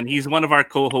fan, and he's one of our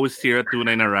co-hosts here at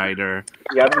Tunay na Rider.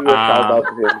 Yeah, do a shout out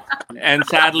to him. And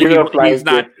sadly, he's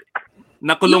not.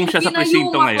 Nakulong siya sa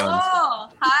presinto ngayon.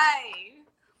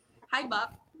 Hi,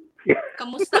 Buck.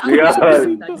 Kamusta ang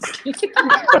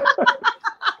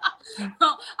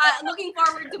looking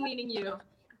forward to meeting you.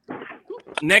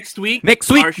 Next week,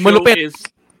 our show malupit.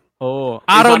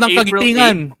 Araw ng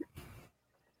Kagitingan.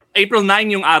 April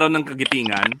 9 yung Araw ng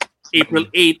Kagitingan. April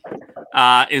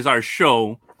 8 is our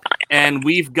show. And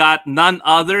we've got none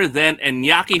other than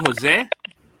Enyaki Jose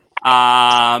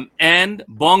and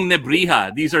Bong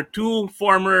Nebrija. These are two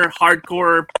former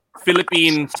hardcore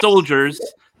Philippine soldiers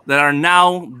that are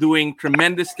now doing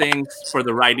tremendous things for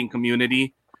the riding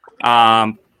community.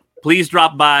 Please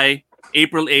drop by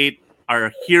April 8,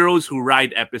 our Heroes Who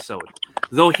Ride episode.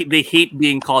 Though they hate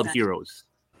being called heroes.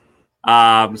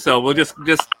 So we'll just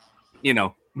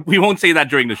we won't say that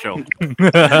during the show.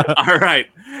 All right.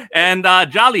 And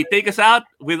Jolly, take us out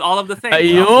with all of the things.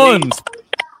 Ayun.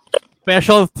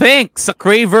 Special thanks sa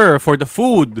Craver for the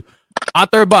food,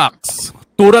 Otterbox,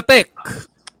 Turatech,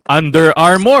 Under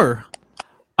Armour,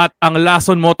 at ang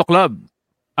Lason Moto Club.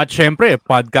 At syempre,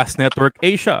 Podcast Network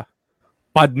Asia,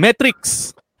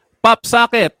 Podmetrics, Pop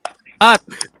Socket, at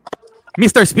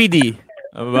Mr. Speedy.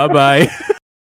 Bye-bye.